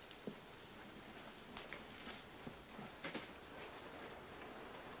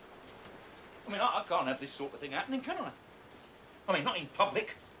 I mean, I can't have this sort of thing happening, can I? I mean, not in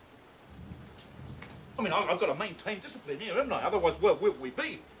public. I mean, I've got to maintain discipline here, haven't I? Otherwise, where will we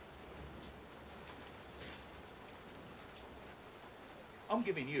be? I'm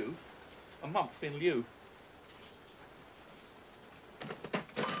giving you a month in lieu.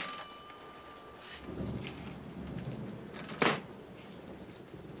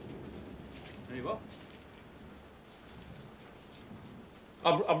 There you are.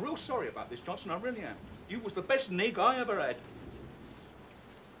 I'm real sorry about this, Johnson, I really am. You was the best nig I ever had.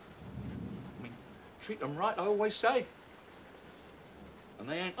 I mean, treat them right, I always say. And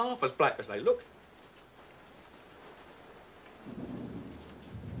they ain't half as black as they look.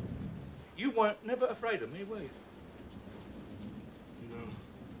 You weren't never afraid of me, were you? No.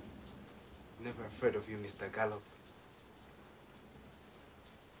 Never afraid of you, Mr. Gallop.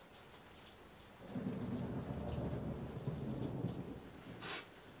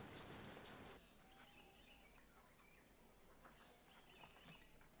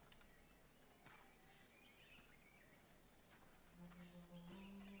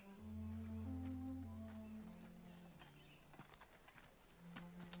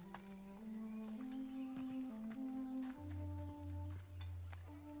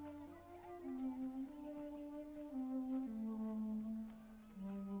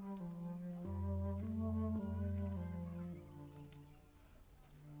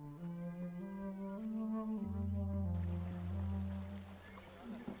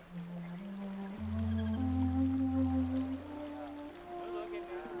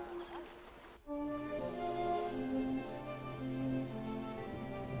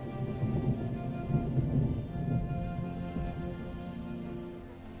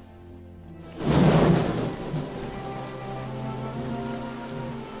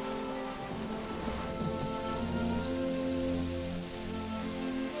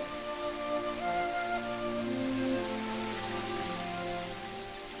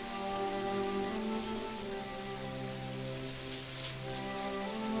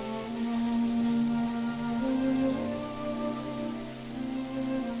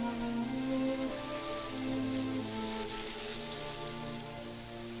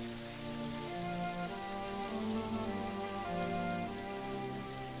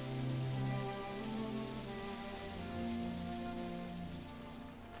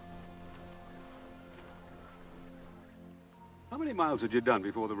 How many miles had you done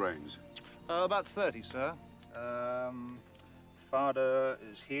before the rains? About 30, sir. Father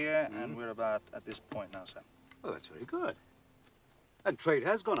is here, and we're about at this point now, sir. Oh, that's very good. And trade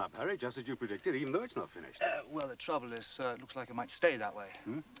has gone up, Harry, just as you predicted, even though it's not finished. Well, the trouble is, it looks like it might stay that way.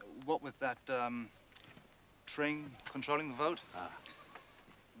 What with that, Tring controlling the vote?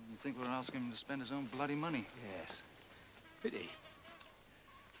 You think we're asking him to spend his own bloody money? Yes. Pity.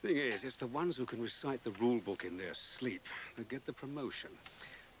 Thing is, it's the ones who can recite the rule book in their sleep that get the promotion.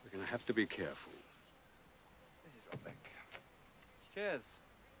 We're going to have to be careful. This is Rebecca. Cheers.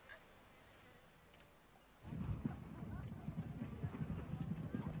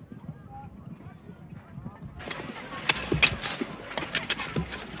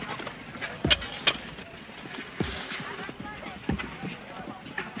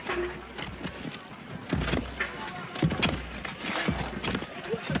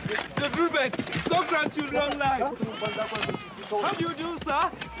 God grant you long life. How do you do,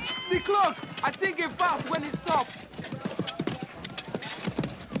 sir? The clock. I think it fast when it stopped.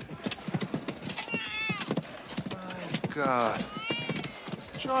 My God.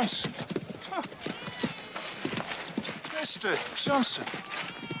 Johnson. Huh. Mr. Johnson.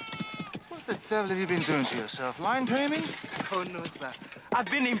 What the devil have you been doing to yourself? Line taming? Oh, no, sir. I've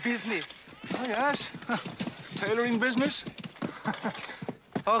been in business. Oh, yes? Tailoring business?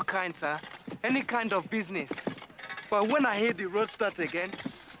 All kinds, sir. Any kind of business. But when I hear the road start again,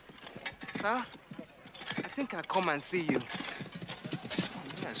 sir, I think I'll come and see you. Oh,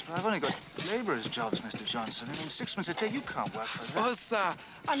 yes, but I've only got laborers' jobs, Mr. Johnson. I mean, 6 months a day, you can't work for that. Oh, sir,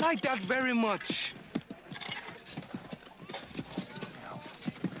 I like that very much.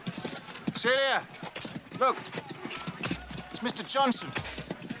 Celia, look. It's Mr. Johnson.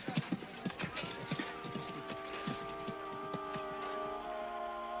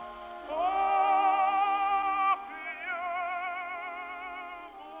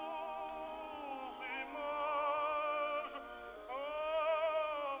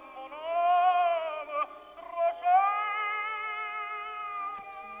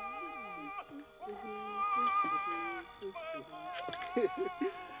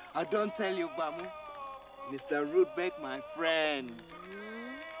 I don't tell you, Bamu. Mr. Rudbeck, my friend.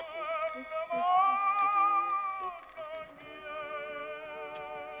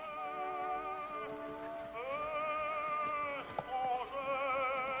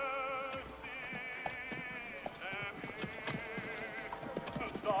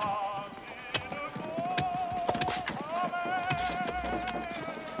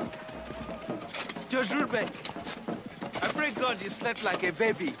 Judge Rudbeck, I pray God you slept like a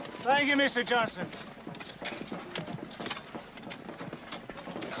baby. Thank you, Mr. Johnson.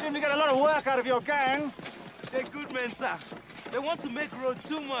 You seem to get a lot of work out of your gang. They're good men, sir. They want to make road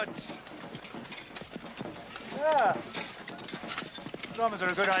too much. Yeah. Drummers are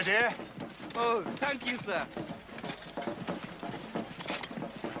a good idea. Oh, thank you, sir.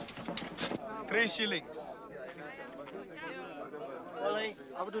 3 shillings. Wally,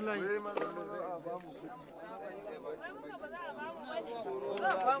 Abdullah.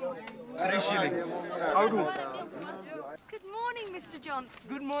 3 shillings. How do? Good morning, Mr. Johnson.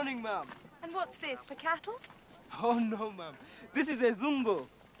 Good morning, ma'am. And what's this, for cattle? Oh, no, ma'am. This is a zungo.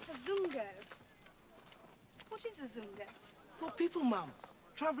 A zungo. What is a zungo? For people, ma'am.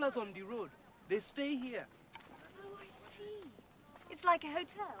 Travelers on the road. They stay here. Oh, I see. It's like a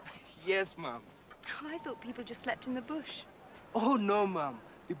hotel. Yes, ma'am. Oh, I thought people just slept in the bush. Oh, no, ma'am.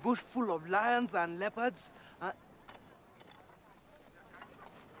 The bush full of lions and leopards and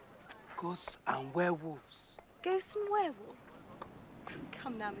ghosts and werewolves. Ghosts and werewolves?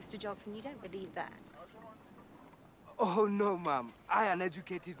 Come now, Mr. Johnson, you don't believe that. Oh, no, ma'am. I am an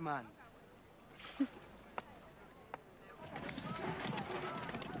educated man.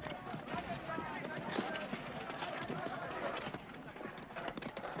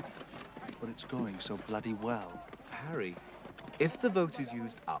 But it's going so bloody well. Harry, if the vote is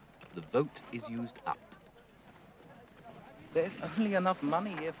used up, the vote is used up. There's only enough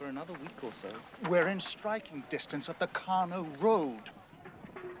money here for another week or so. We're in striking distance of the Kano Road.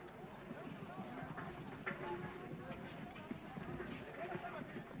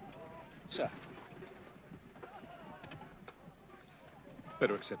 Sir.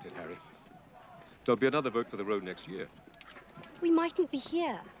 Better accept it, Harry. There'll be another vote for the road next year. We mightn't be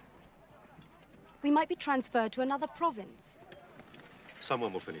here. We might be transferred to another province.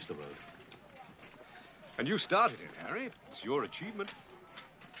 Someone will finish the road. And you started it, Harry. It's your achievement.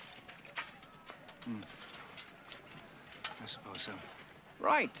 I suppose so.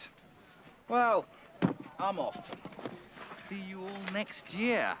 Right. Well, I'm off. See you all next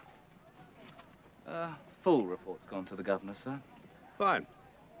year. Full report's gone to the governor, sir. Fine.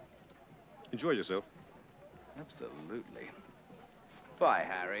 Enjoy yourself. Absolutely. Bye,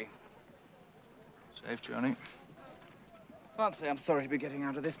 Harry. Safe journey. Can't say I'm sorry to be getting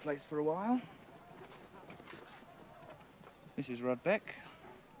out of this place for a while. Mrs. Rudbeck.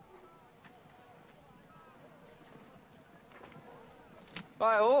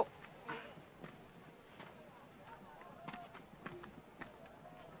 Bye, all.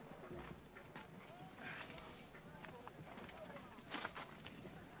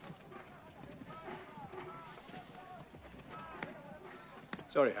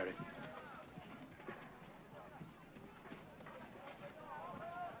 Sorry, Harry.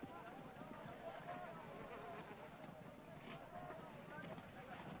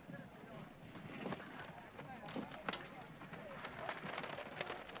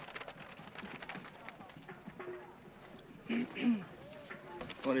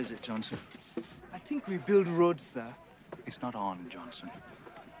 What is it, Johnson? I think we build roads, sir. It's not on, Johnson.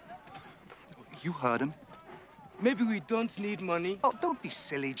 You heard him. Maybe we don't need money. Oh, don't be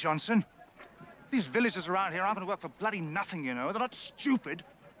silly, Johnson. These villagers around here aren't going to work for bloody nothing, you know. They're not stupid.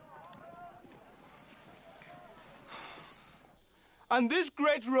 And this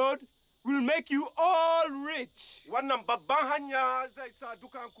great road will make you all rich. Wannan babban hanya zai sa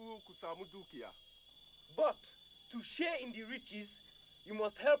dukanku ku samu dukiya. But to share in the riches, you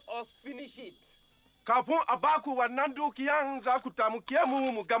must help us finish it. Kafin a baku wannan dukiyan za ku tamuke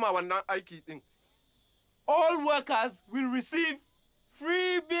mu gama wannan aiki din. All workers will receive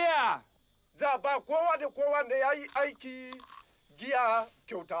free beer. Za ba kowa da kowa da ya yi aiki giya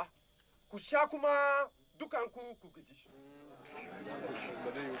kyauta. Ku sha kuma dukanku ku gaji.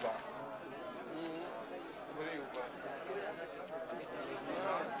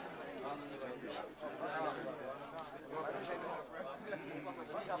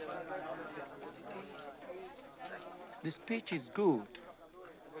 The speech is good,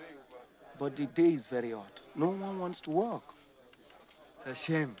 but the day is very hot. No one wants to work. It's a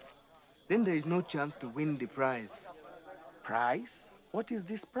shame. Then there is no chance to win the prize. Prize? What is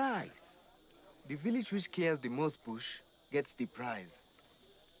this prize? The village which clears the most bush gets the prize.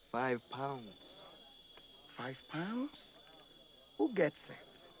 £5. £5? Who gets it?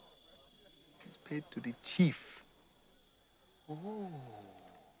 It is paid to the chief. Oh.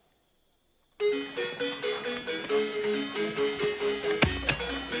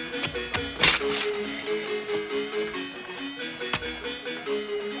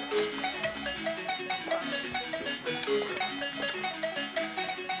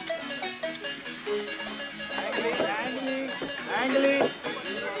 Angling.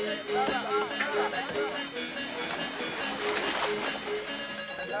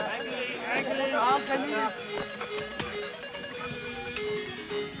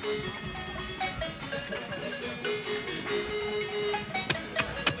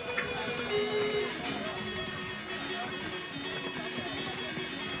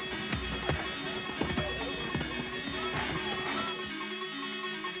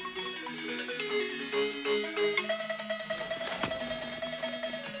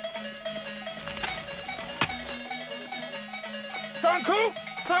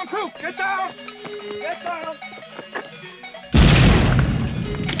 Sanku, get down! Get down!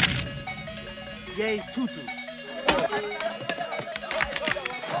 Yay, Tutu.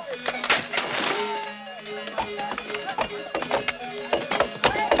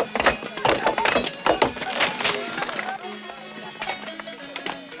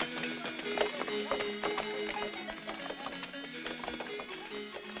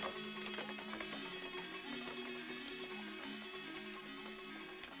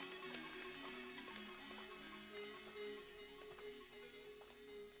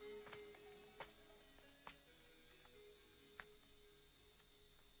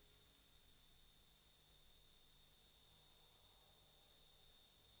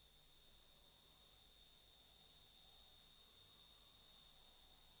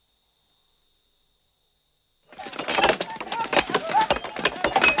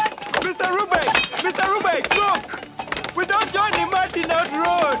 Mr. Rubek, look! We don't join the Martin out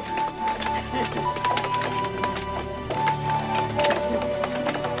road!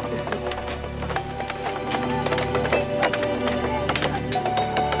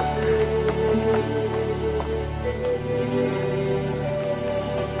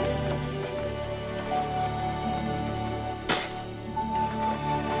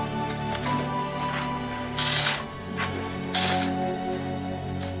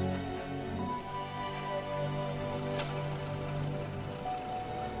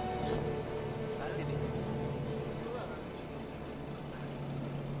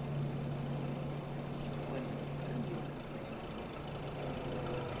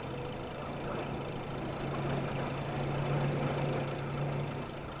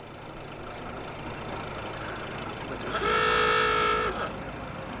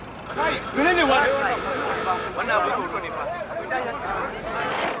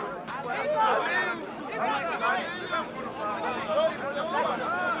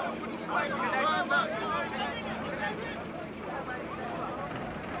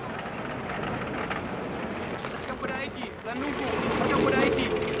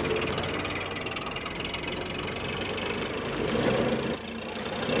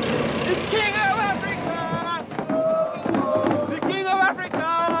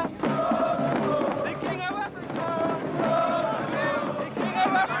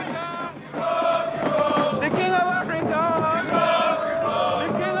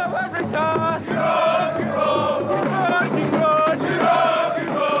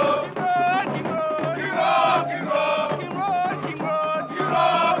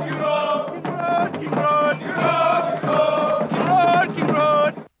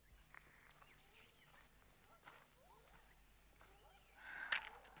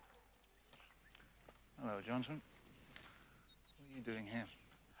 Johnson. What are you doing here?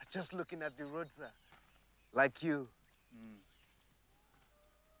 Just looking at the road, sir. Like you.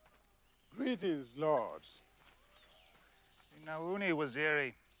 Greetings, lords. Inauni,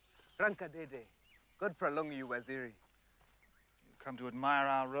 Waziri. Ranka Dede. God prolong you, Waziri. You come to admire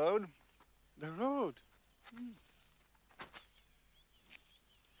our road? The road?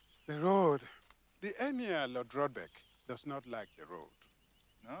 The road. The Emir, Lord Rodbeck, does not like the road.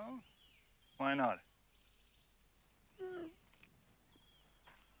 No? Why not?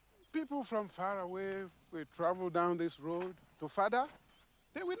 People from far away will travel down this road to Fada.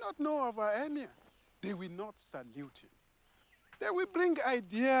 They will not know of our Emir. They will not salute him. They will bring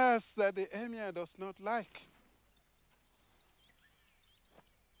ideas that the Emir does not like.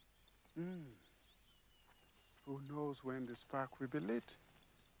 Who knows when the spark will be lit,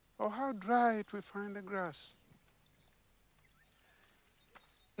 or how dry it will find the grass.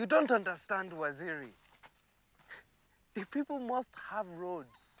 You don't understand, Waziri. The people must have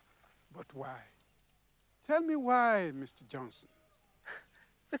roads. But why? Tell me why, Mr. Johnson.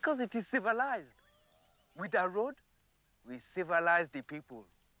 Because it is civilized. With a road, we civilize the people.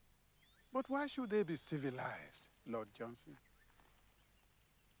 But why should they be civilized, Lord Johnson?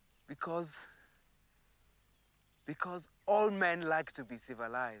 Because all men like to be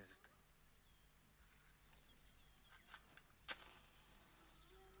civilized.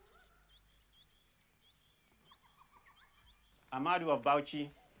 Amadu of Bauchi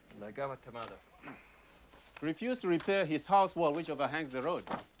refused to repair his house wall which overhangs the road.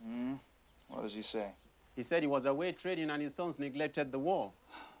 What does he say? He said he was away trading and his sons neglected the wall.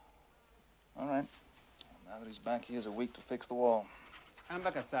 All right. Now that he's back, he has a week to fix the wall.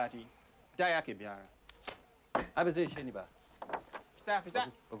 Ambakasati, Dayake Biara.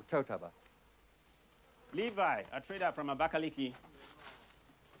 Levi, a trader from Abakaliki,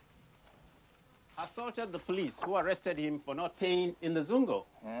 assaulted the police who arrested him for not paying in the Zungo.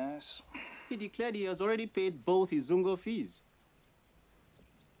 Yes. He declared he has already paid both his Zungo fees.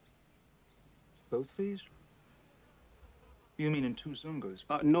 Both fees? You mean in 2 Zungos?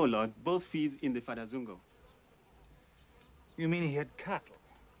 No, Lord. Both fees in the Father Zungo. You mean he had cattle?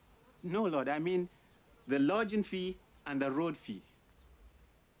 No, Lord. I mean the lodging fee and the road fee.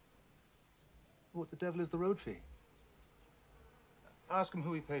 What the devil is the road fee? Ask him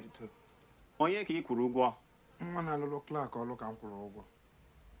who he paid it to. Onyeki Kurugwa. Clerk or look Uncle.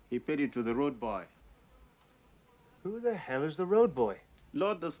 He paid it to the road boy. Who the hell is the road boy?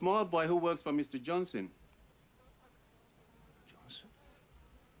 Lord, the small boy who works for Mr. Johnson. Johnson?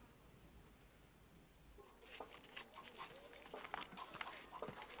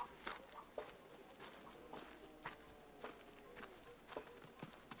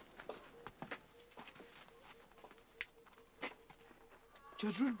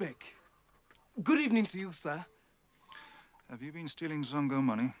 Judge Rudbeck, good evening to you, sir. Have you been stealing Zongo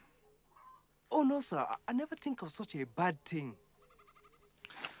money? Oh, no, sir. I never think of such a bad thing.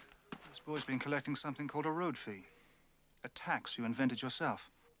 This boy's been collecting something called a road fee. A tax you invented yourself.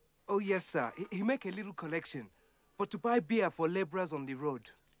 Oh, yes, sir. He make a little collection, but to buy beer for laborers on the road.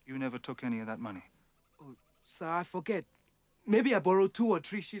 You never took any of that money. Oh, sir, I forget. Maybe I borrowed 2 or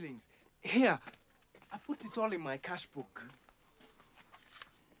 3 shillings. Here, I put it all in my cash book.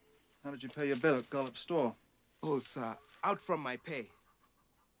 How did you pay your bill at Gollop's store? Oh, sir, out from my pay.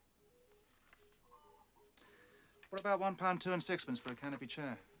 What about £1, 2 and 6pence for a canopy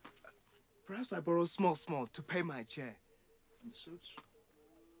chair? Perhaps I borrowed small to pay my chair. And the suits?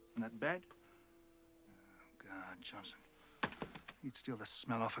 And that bed? Oh, God, Johnson. You'd steal the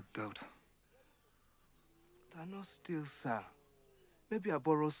smell off a goat. I know still, sir. Maybe I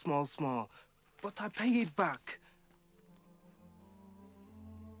borrow small, but I pay it back.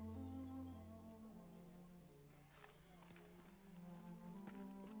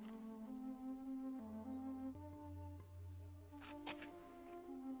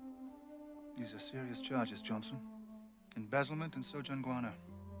 These are serious charges, Johnson. Embezzlement and sojourn guano.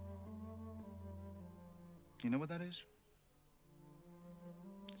 You know what that is?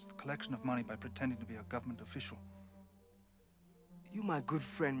 It's the collection of money by pretending to be a government official. You, my good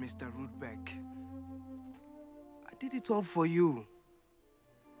friend, Mr. Rudbeck. I did it all for you.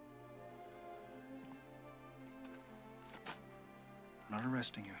 I'm not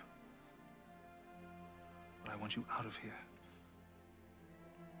arresting you. But I want you out of here.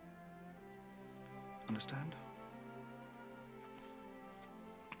 Understand?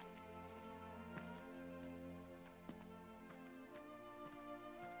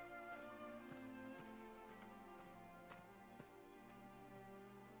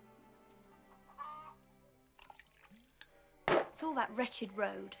 It's all that wretched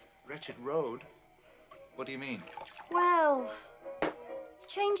road. Wretched road? What do you mean? Well, it's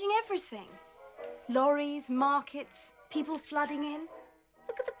changing everything. Lorries, markets, people flooding in.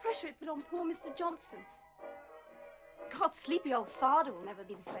 Look at the pressure it put on poor Mr. Johnson. God, sleepy old father will never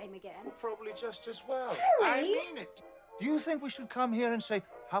be the same again. Well, probably just as well. Harry! I mean it. Do you think we should come here and say,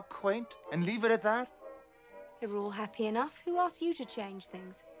 how quaint, and leave it at that? They were all happy enough. Who asked you to change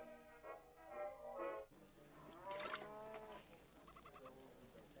things?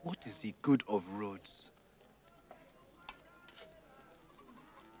 What is the good of roads?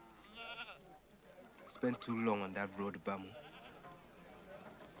 I spent too long on that road, Bamu.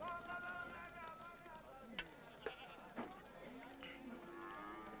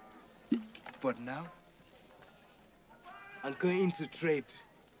 But now, I'm going into trade.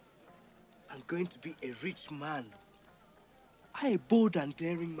 I'm going to be a rich man. I'm a bold and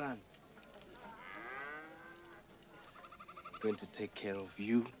daring man. I'm going to take care of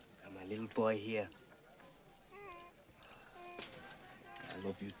you and my little boy here. I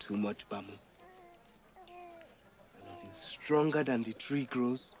love you too much, Bamu. I love you stronger than the tree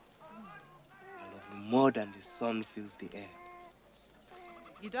grows. I love you more than the sun fills the air.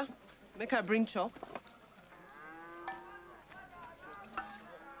 Ida, make her bring chop.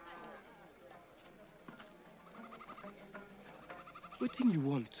 What thing you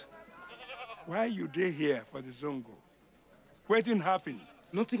want? Why you dey here for the Zongo? Wetin happen?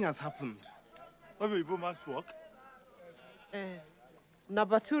 Nothing has happened. What will you man's work?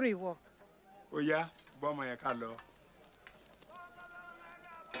 Nabaturi work. Oh yeah, Boma Yakalo.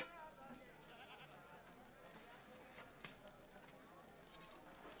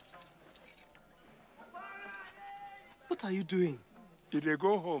 What are you doing? Did they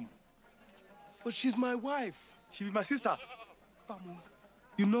go home? But she's my wife. She be my sister. Bamu,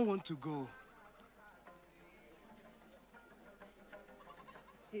 you don't want to go.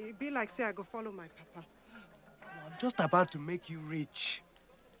 It be like say I go follow my papa. I'm just about to make you rich.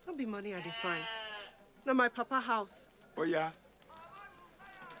 Don't be money I define. Now my papa house. Oh yeah.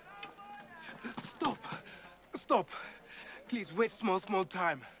 Stop. Stop. Please wait small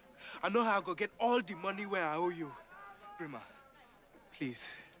time. I know how I go get all the money where I owe you. Prima, please.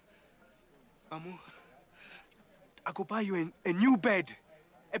 Bamu, I go buy you a new bed.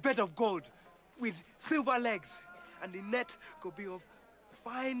 A bed of gold with silver legs. And the net could be of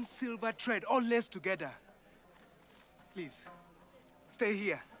fine silver thread, all laced together. Please, stay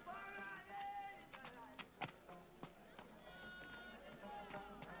here.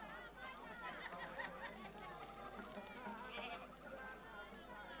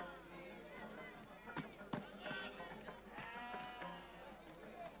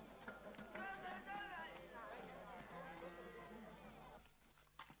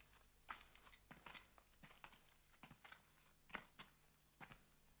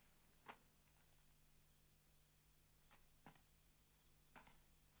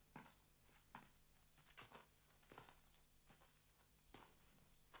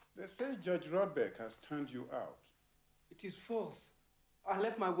 They say Judge Rodbeck has turned you out. It is false. I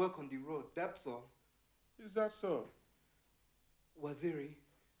left my work on the road, that's all. Is that so? Waziri,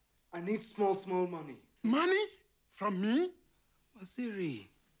 I need small money. Money? From me? Waziri,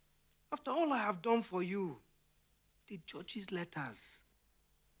 after all I have done for you, the judge's letters.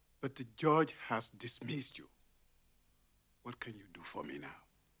 But the judge has dismissed you. What can you do for me now?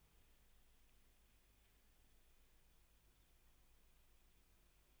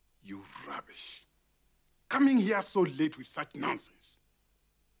 You rubbish. Coming here so late with such nonsense.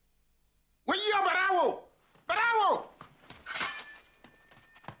 Where you are, Bravo? Bravo!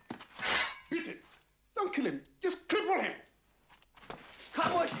 Beat him. Don't kill him. Just cripple him.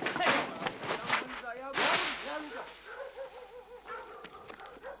 Come on.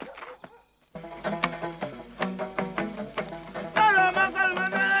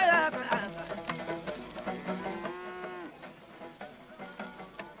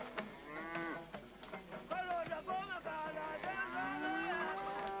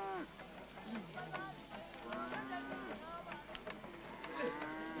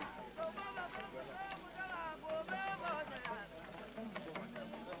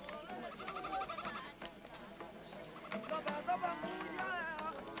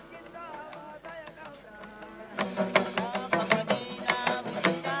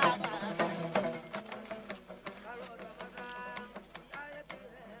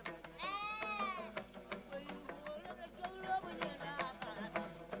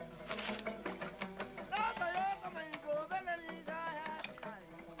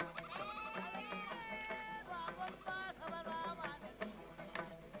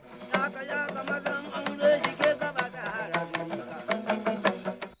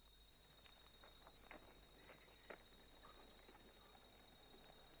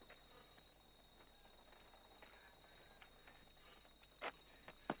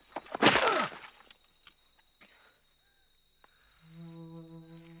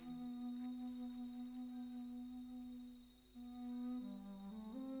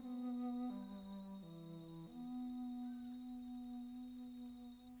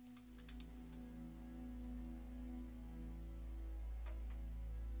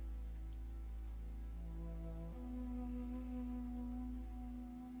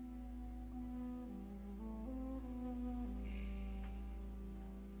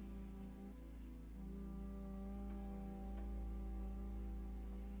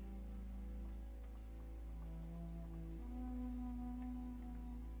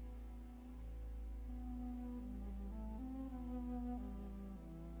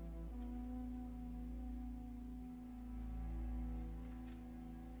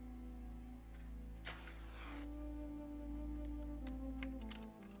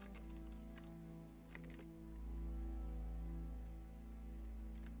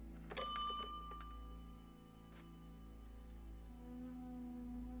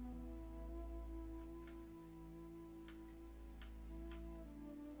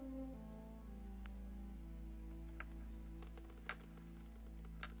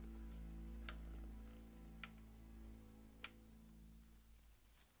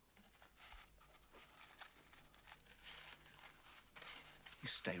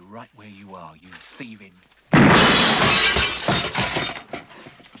 stay right where you are, you thieving...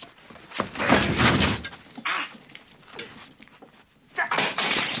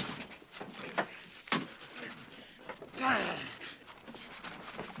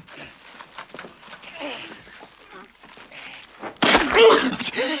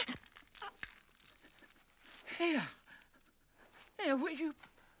 Here, what are you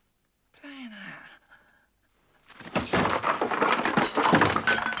playing at?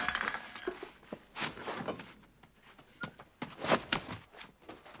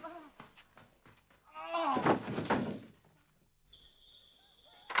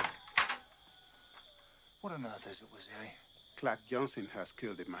 What on earth is it, Waziri? Clerk Johnson has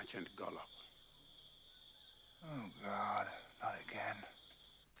killed the merchant Gollop. Oh, God. Not again.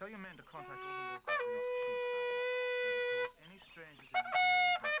 Tell your men to contact all the local police chiefs. Any strangers in the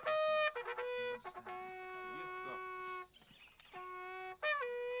area...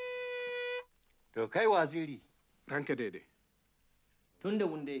 To kai waziri. Ranka daidai. Tun da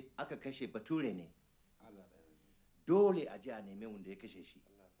wunde aka kashe Bature ne. Dole a ji a neme wunde ya kashe shi.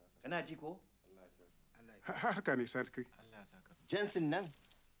 Kana ji ko? Haka ne sarki. Jensen nan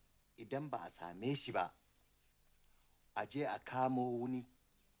idan ba a same shi ba, a je a kamo wuni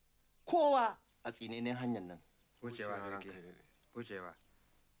kowa a tsinanin hanyar nan. Wucewa sarki. Wucewa.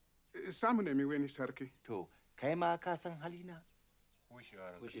 Samu nemi wani sarki. To, kai ma ka san halina.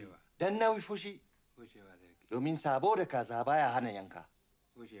 Wucewa. Dan na fushi. Wucewa sarki. Domin sabo da kaza baya hana yanka.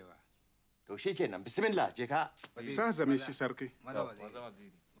 Wucewa. To shi kenan, bismillah, je ka. Za zame shi sarki. Maza waziri.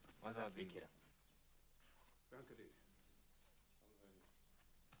 Maza waziri. Ranka daidai.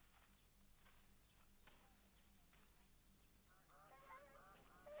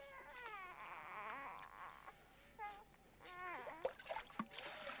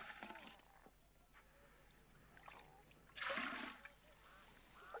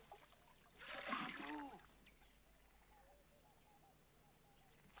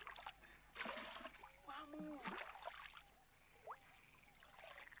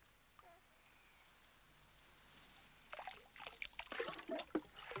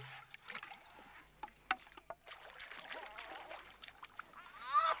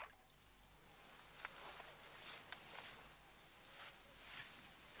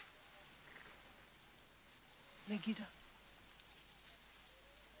 Negida,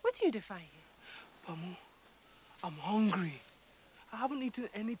 what do you define here? Bamu, I'm hungry. I haven't eaten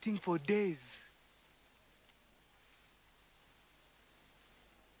anything for days.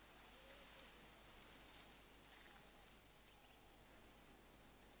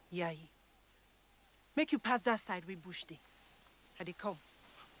 Yai, make you pass that side with bush day. Had they come?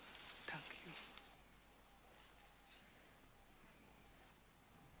 Thank you.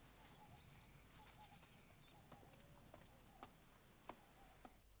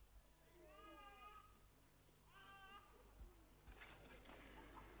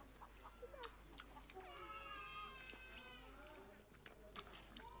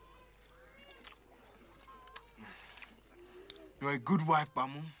 You're a good wife,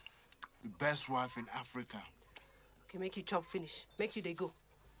 Bamu. The best wife in Africa. Okay, make you chop finish. Make you they go.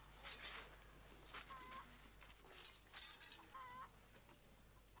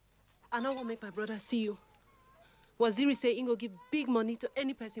 I know what make my brother see you. Waziri say Ingo give big money to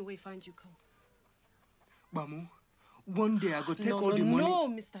any person where he finds you come. Bamu, one day I go take all the money. No,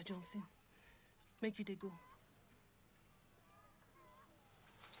 Mr. Johnson. Make you they go.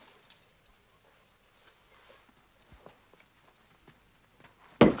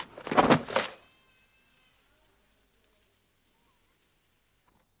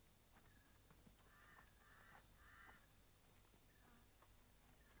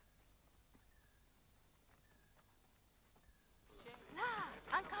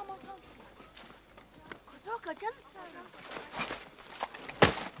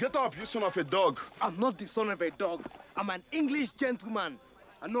 Get up, you son of a dog. I'm not the son of a dog. I'm an English gentleman.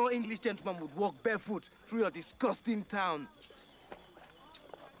 And no English gentleman would walk barefoot through your disgusting town.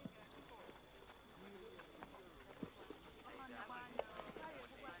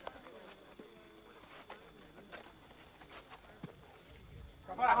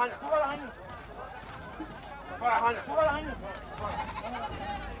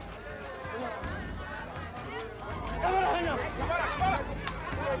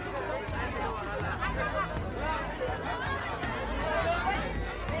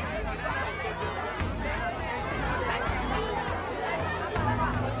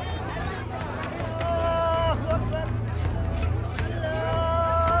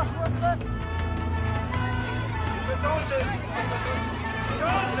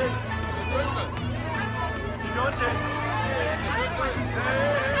 Johnson!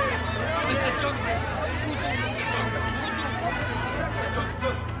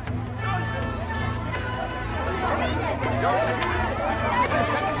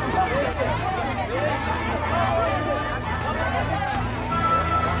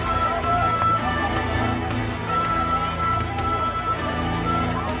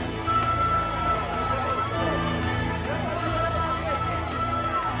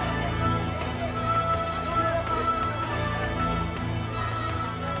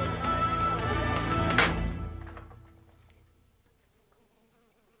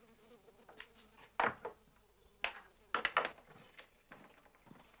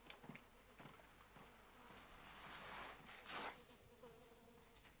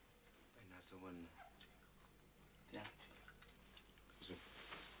 someone. Yeah. So,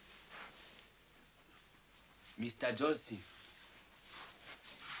 Mr. Johnson.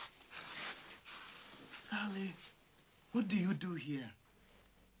 Sally, what do you do here?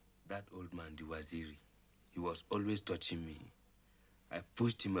 That old man, the Waziri, he was always touching me. I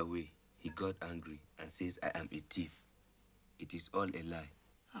pushed him away. He got angry and says I am a thief. It is all a lie.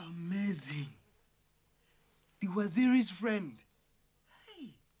 Amazing. The Waziri's friend.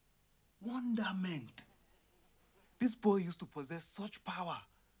 Hey, wonderment. This boy used to possess such power.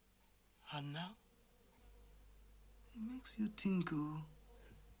 And now, it makes you think, oh,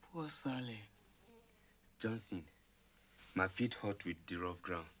 poor Sally. Johnson, my feet hot with the rough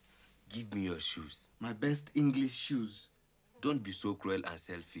ground. Give me your shoes. My best English shoes. Don't be so cruel and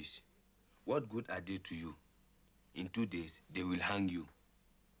selfish. What good are they to you? In 2 days, they will hang you.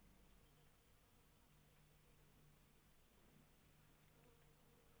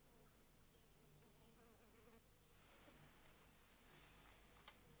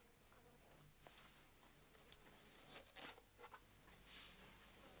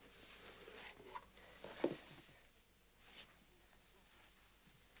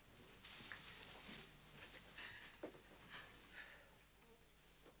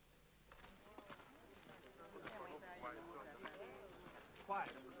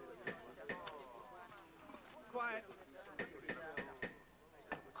 Quiet.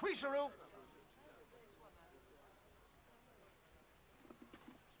 Quisharoo.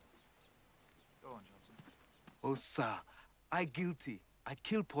 Go on, Johnson. Oh, sir, I guilty. I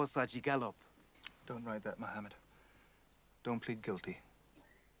killed poor Saji Gallop. Don't write that, Mohammed. Don't plead guilty.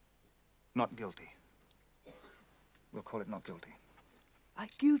 Not guilty. We'll call it not guilty. I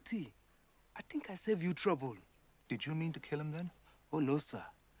guilty. I think I saved you trouble. Did you mean to kill him then? Oh, no, sir.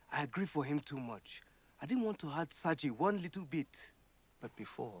 I agree for him too much. I didn't want to hurt Saji one little bit. But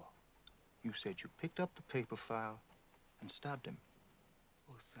before, you said you picked up the paper file and stabbed him.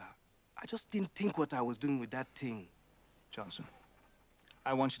 Oh, sir, I just didn't think what I was doing with that thing. Johnson,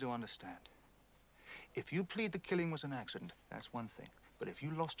 I want you to understand. If you plead the killing was an accident, that's one thing. But if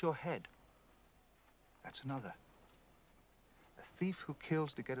you lost your head, that's another. A thief who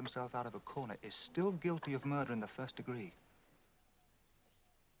kills to get himself out of a corner is still guilty of murder in the first degree.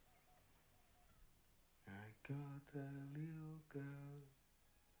 I got a little girl.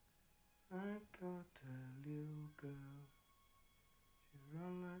 I got a little girl. She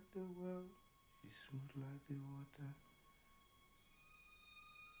run like the world. She's smooth like the water.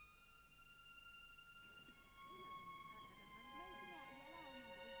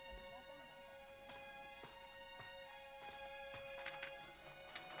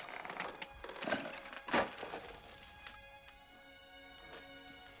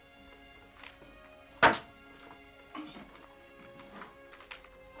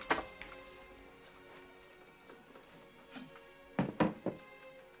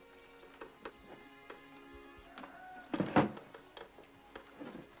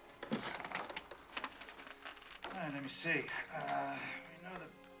 Let me see. We know the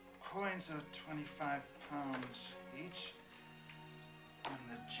coins are 25 pounds each. And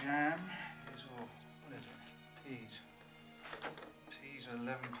the jam is, oh, what is it? Peas. Peas are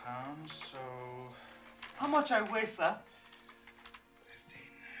 11 pounds, so... How much I weigh, sir? 15.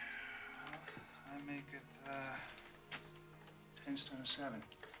 Well, I make it, 10 stone 7.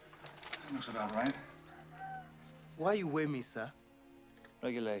 That looks about right. Why you weigh me, sir?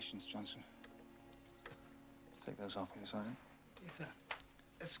 Regulations, Johnson. Take those off, please, Sergeant. Yes, sir.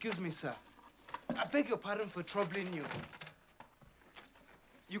 Excuse me, sir. I beg your pardon for troubling you.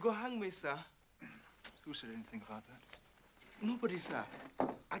 You go hang me, sir. Who said anything about that? Nobody, sir.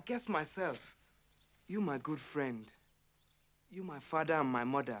 I guess myself. You, my good friend. You, my father and my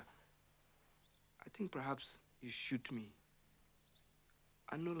mother. I think perhaps you shoot me.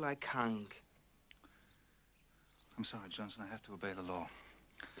 I no like hang. I'm sorry, Johnson. I have to obey the law.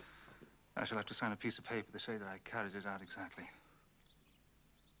 I shall have to sign a piece of paper to say that I carried it out exactly.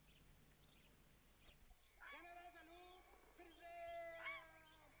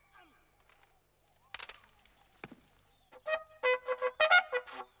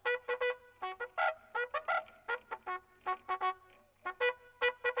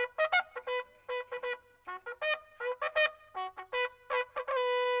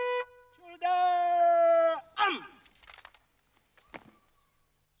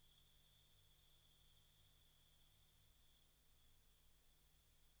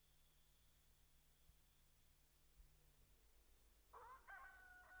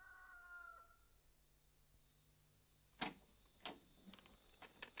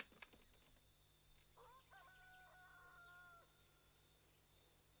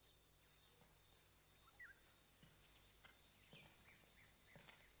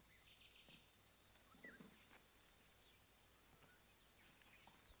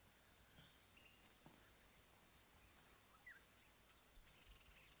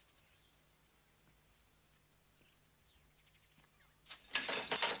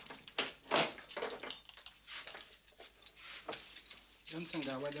 Johnson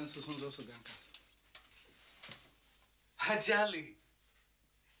ga wajen su sun zo su ganka. Hajali,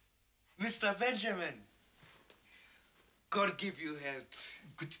 Mr. Benjamin, God give you health.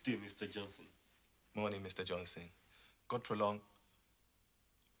 Good day, Mr. Johnson. Morning, Mr. Johnson. God prolong.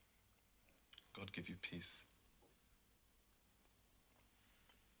 God give you peace.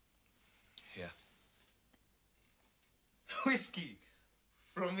 Here. Whiskey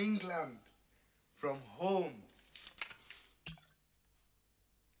from England, from home.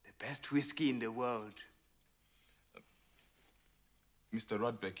 The best whiskey in the world. Mr.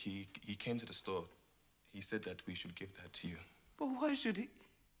 Rodbeck, he came to the store. He said that we should give that to you. But why should he?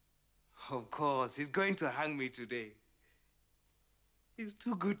 Of course, he's going to hang me today. He's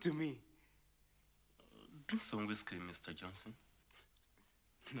too good to me. Drink some whiskey, Mr. Johnson.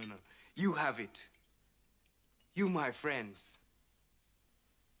 No, no. You have it. You, my friends.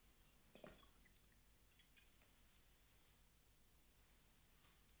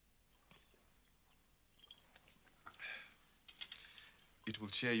 It will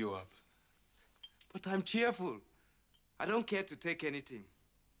cheer you up. But I'm cheerful. I don't care to take anything.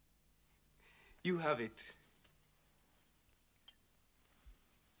 You have it.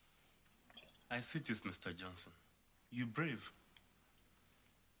 I see this, Mr. Johnson. You're brave.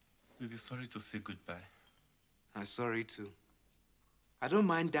 We'll be sorry to say goodbye. I'm sorry too. I don't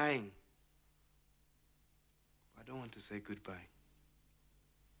mind dying. I don't want to say goodbye.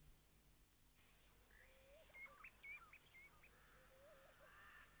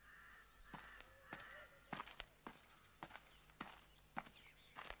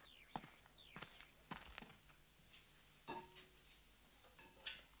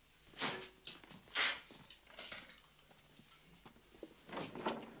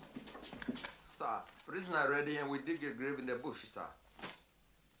 Sir, prisoner ready and we dig a grave in the bush, sir.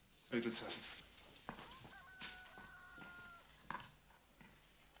 Very good, sir.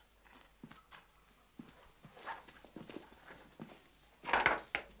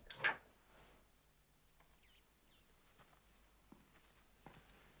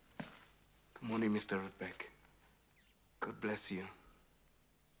 Good morning, Mr. Rudbeck. God bless you.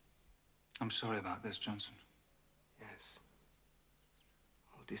 I'm sorry about this, Johnson. Yes.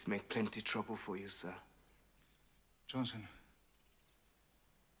 All this make plenty trouble for you, sir. Johnson,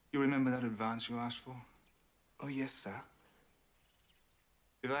 you remember that advance you asked for? Oh, yes, sir.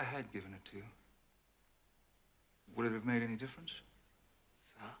 If I had given it to you, would it have made any difference?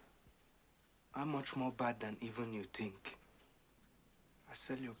 Sir, I'm much more bad than even you think. I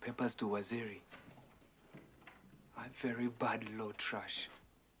sell your papers to Waziri. I'm very bad low trash.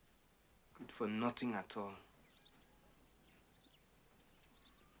 Good for nothing at all.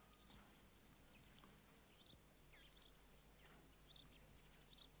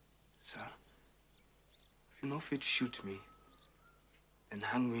 Sir, if you no fit shoot me, then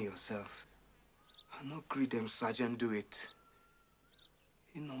hang me yourself. I no greet them sergeant do it.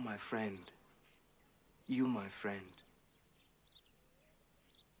 You know my friend. You my friend.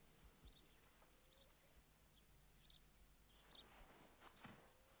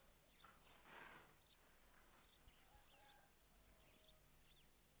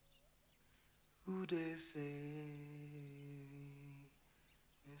 Who they say,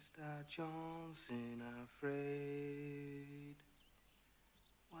 Mr. Johnson afraid?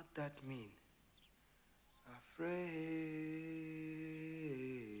 What that mean? Afraid.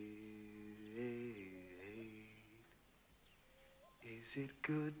 Is it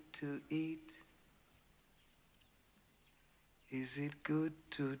good to eat? Is it good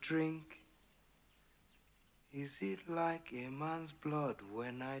to drink? Is it like a man's blood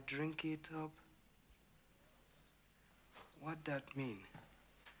when I drink it up? What that mean?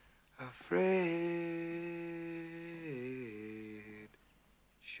 Afraid.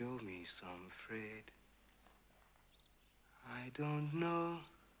 Show me some afraid. I don't know.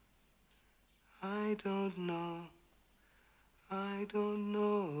 I don't know. I don't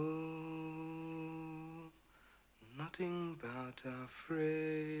know. Nothing but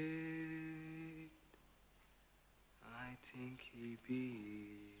afraid. I think he be.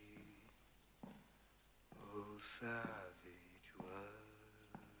 Oh, savage world.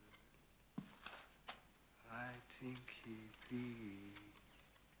 I think he be.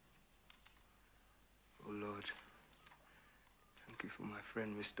 Oh, Lord. Thank you for my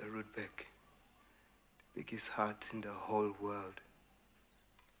friend, Mr. Rudbeck. The biggest heart in the whole world.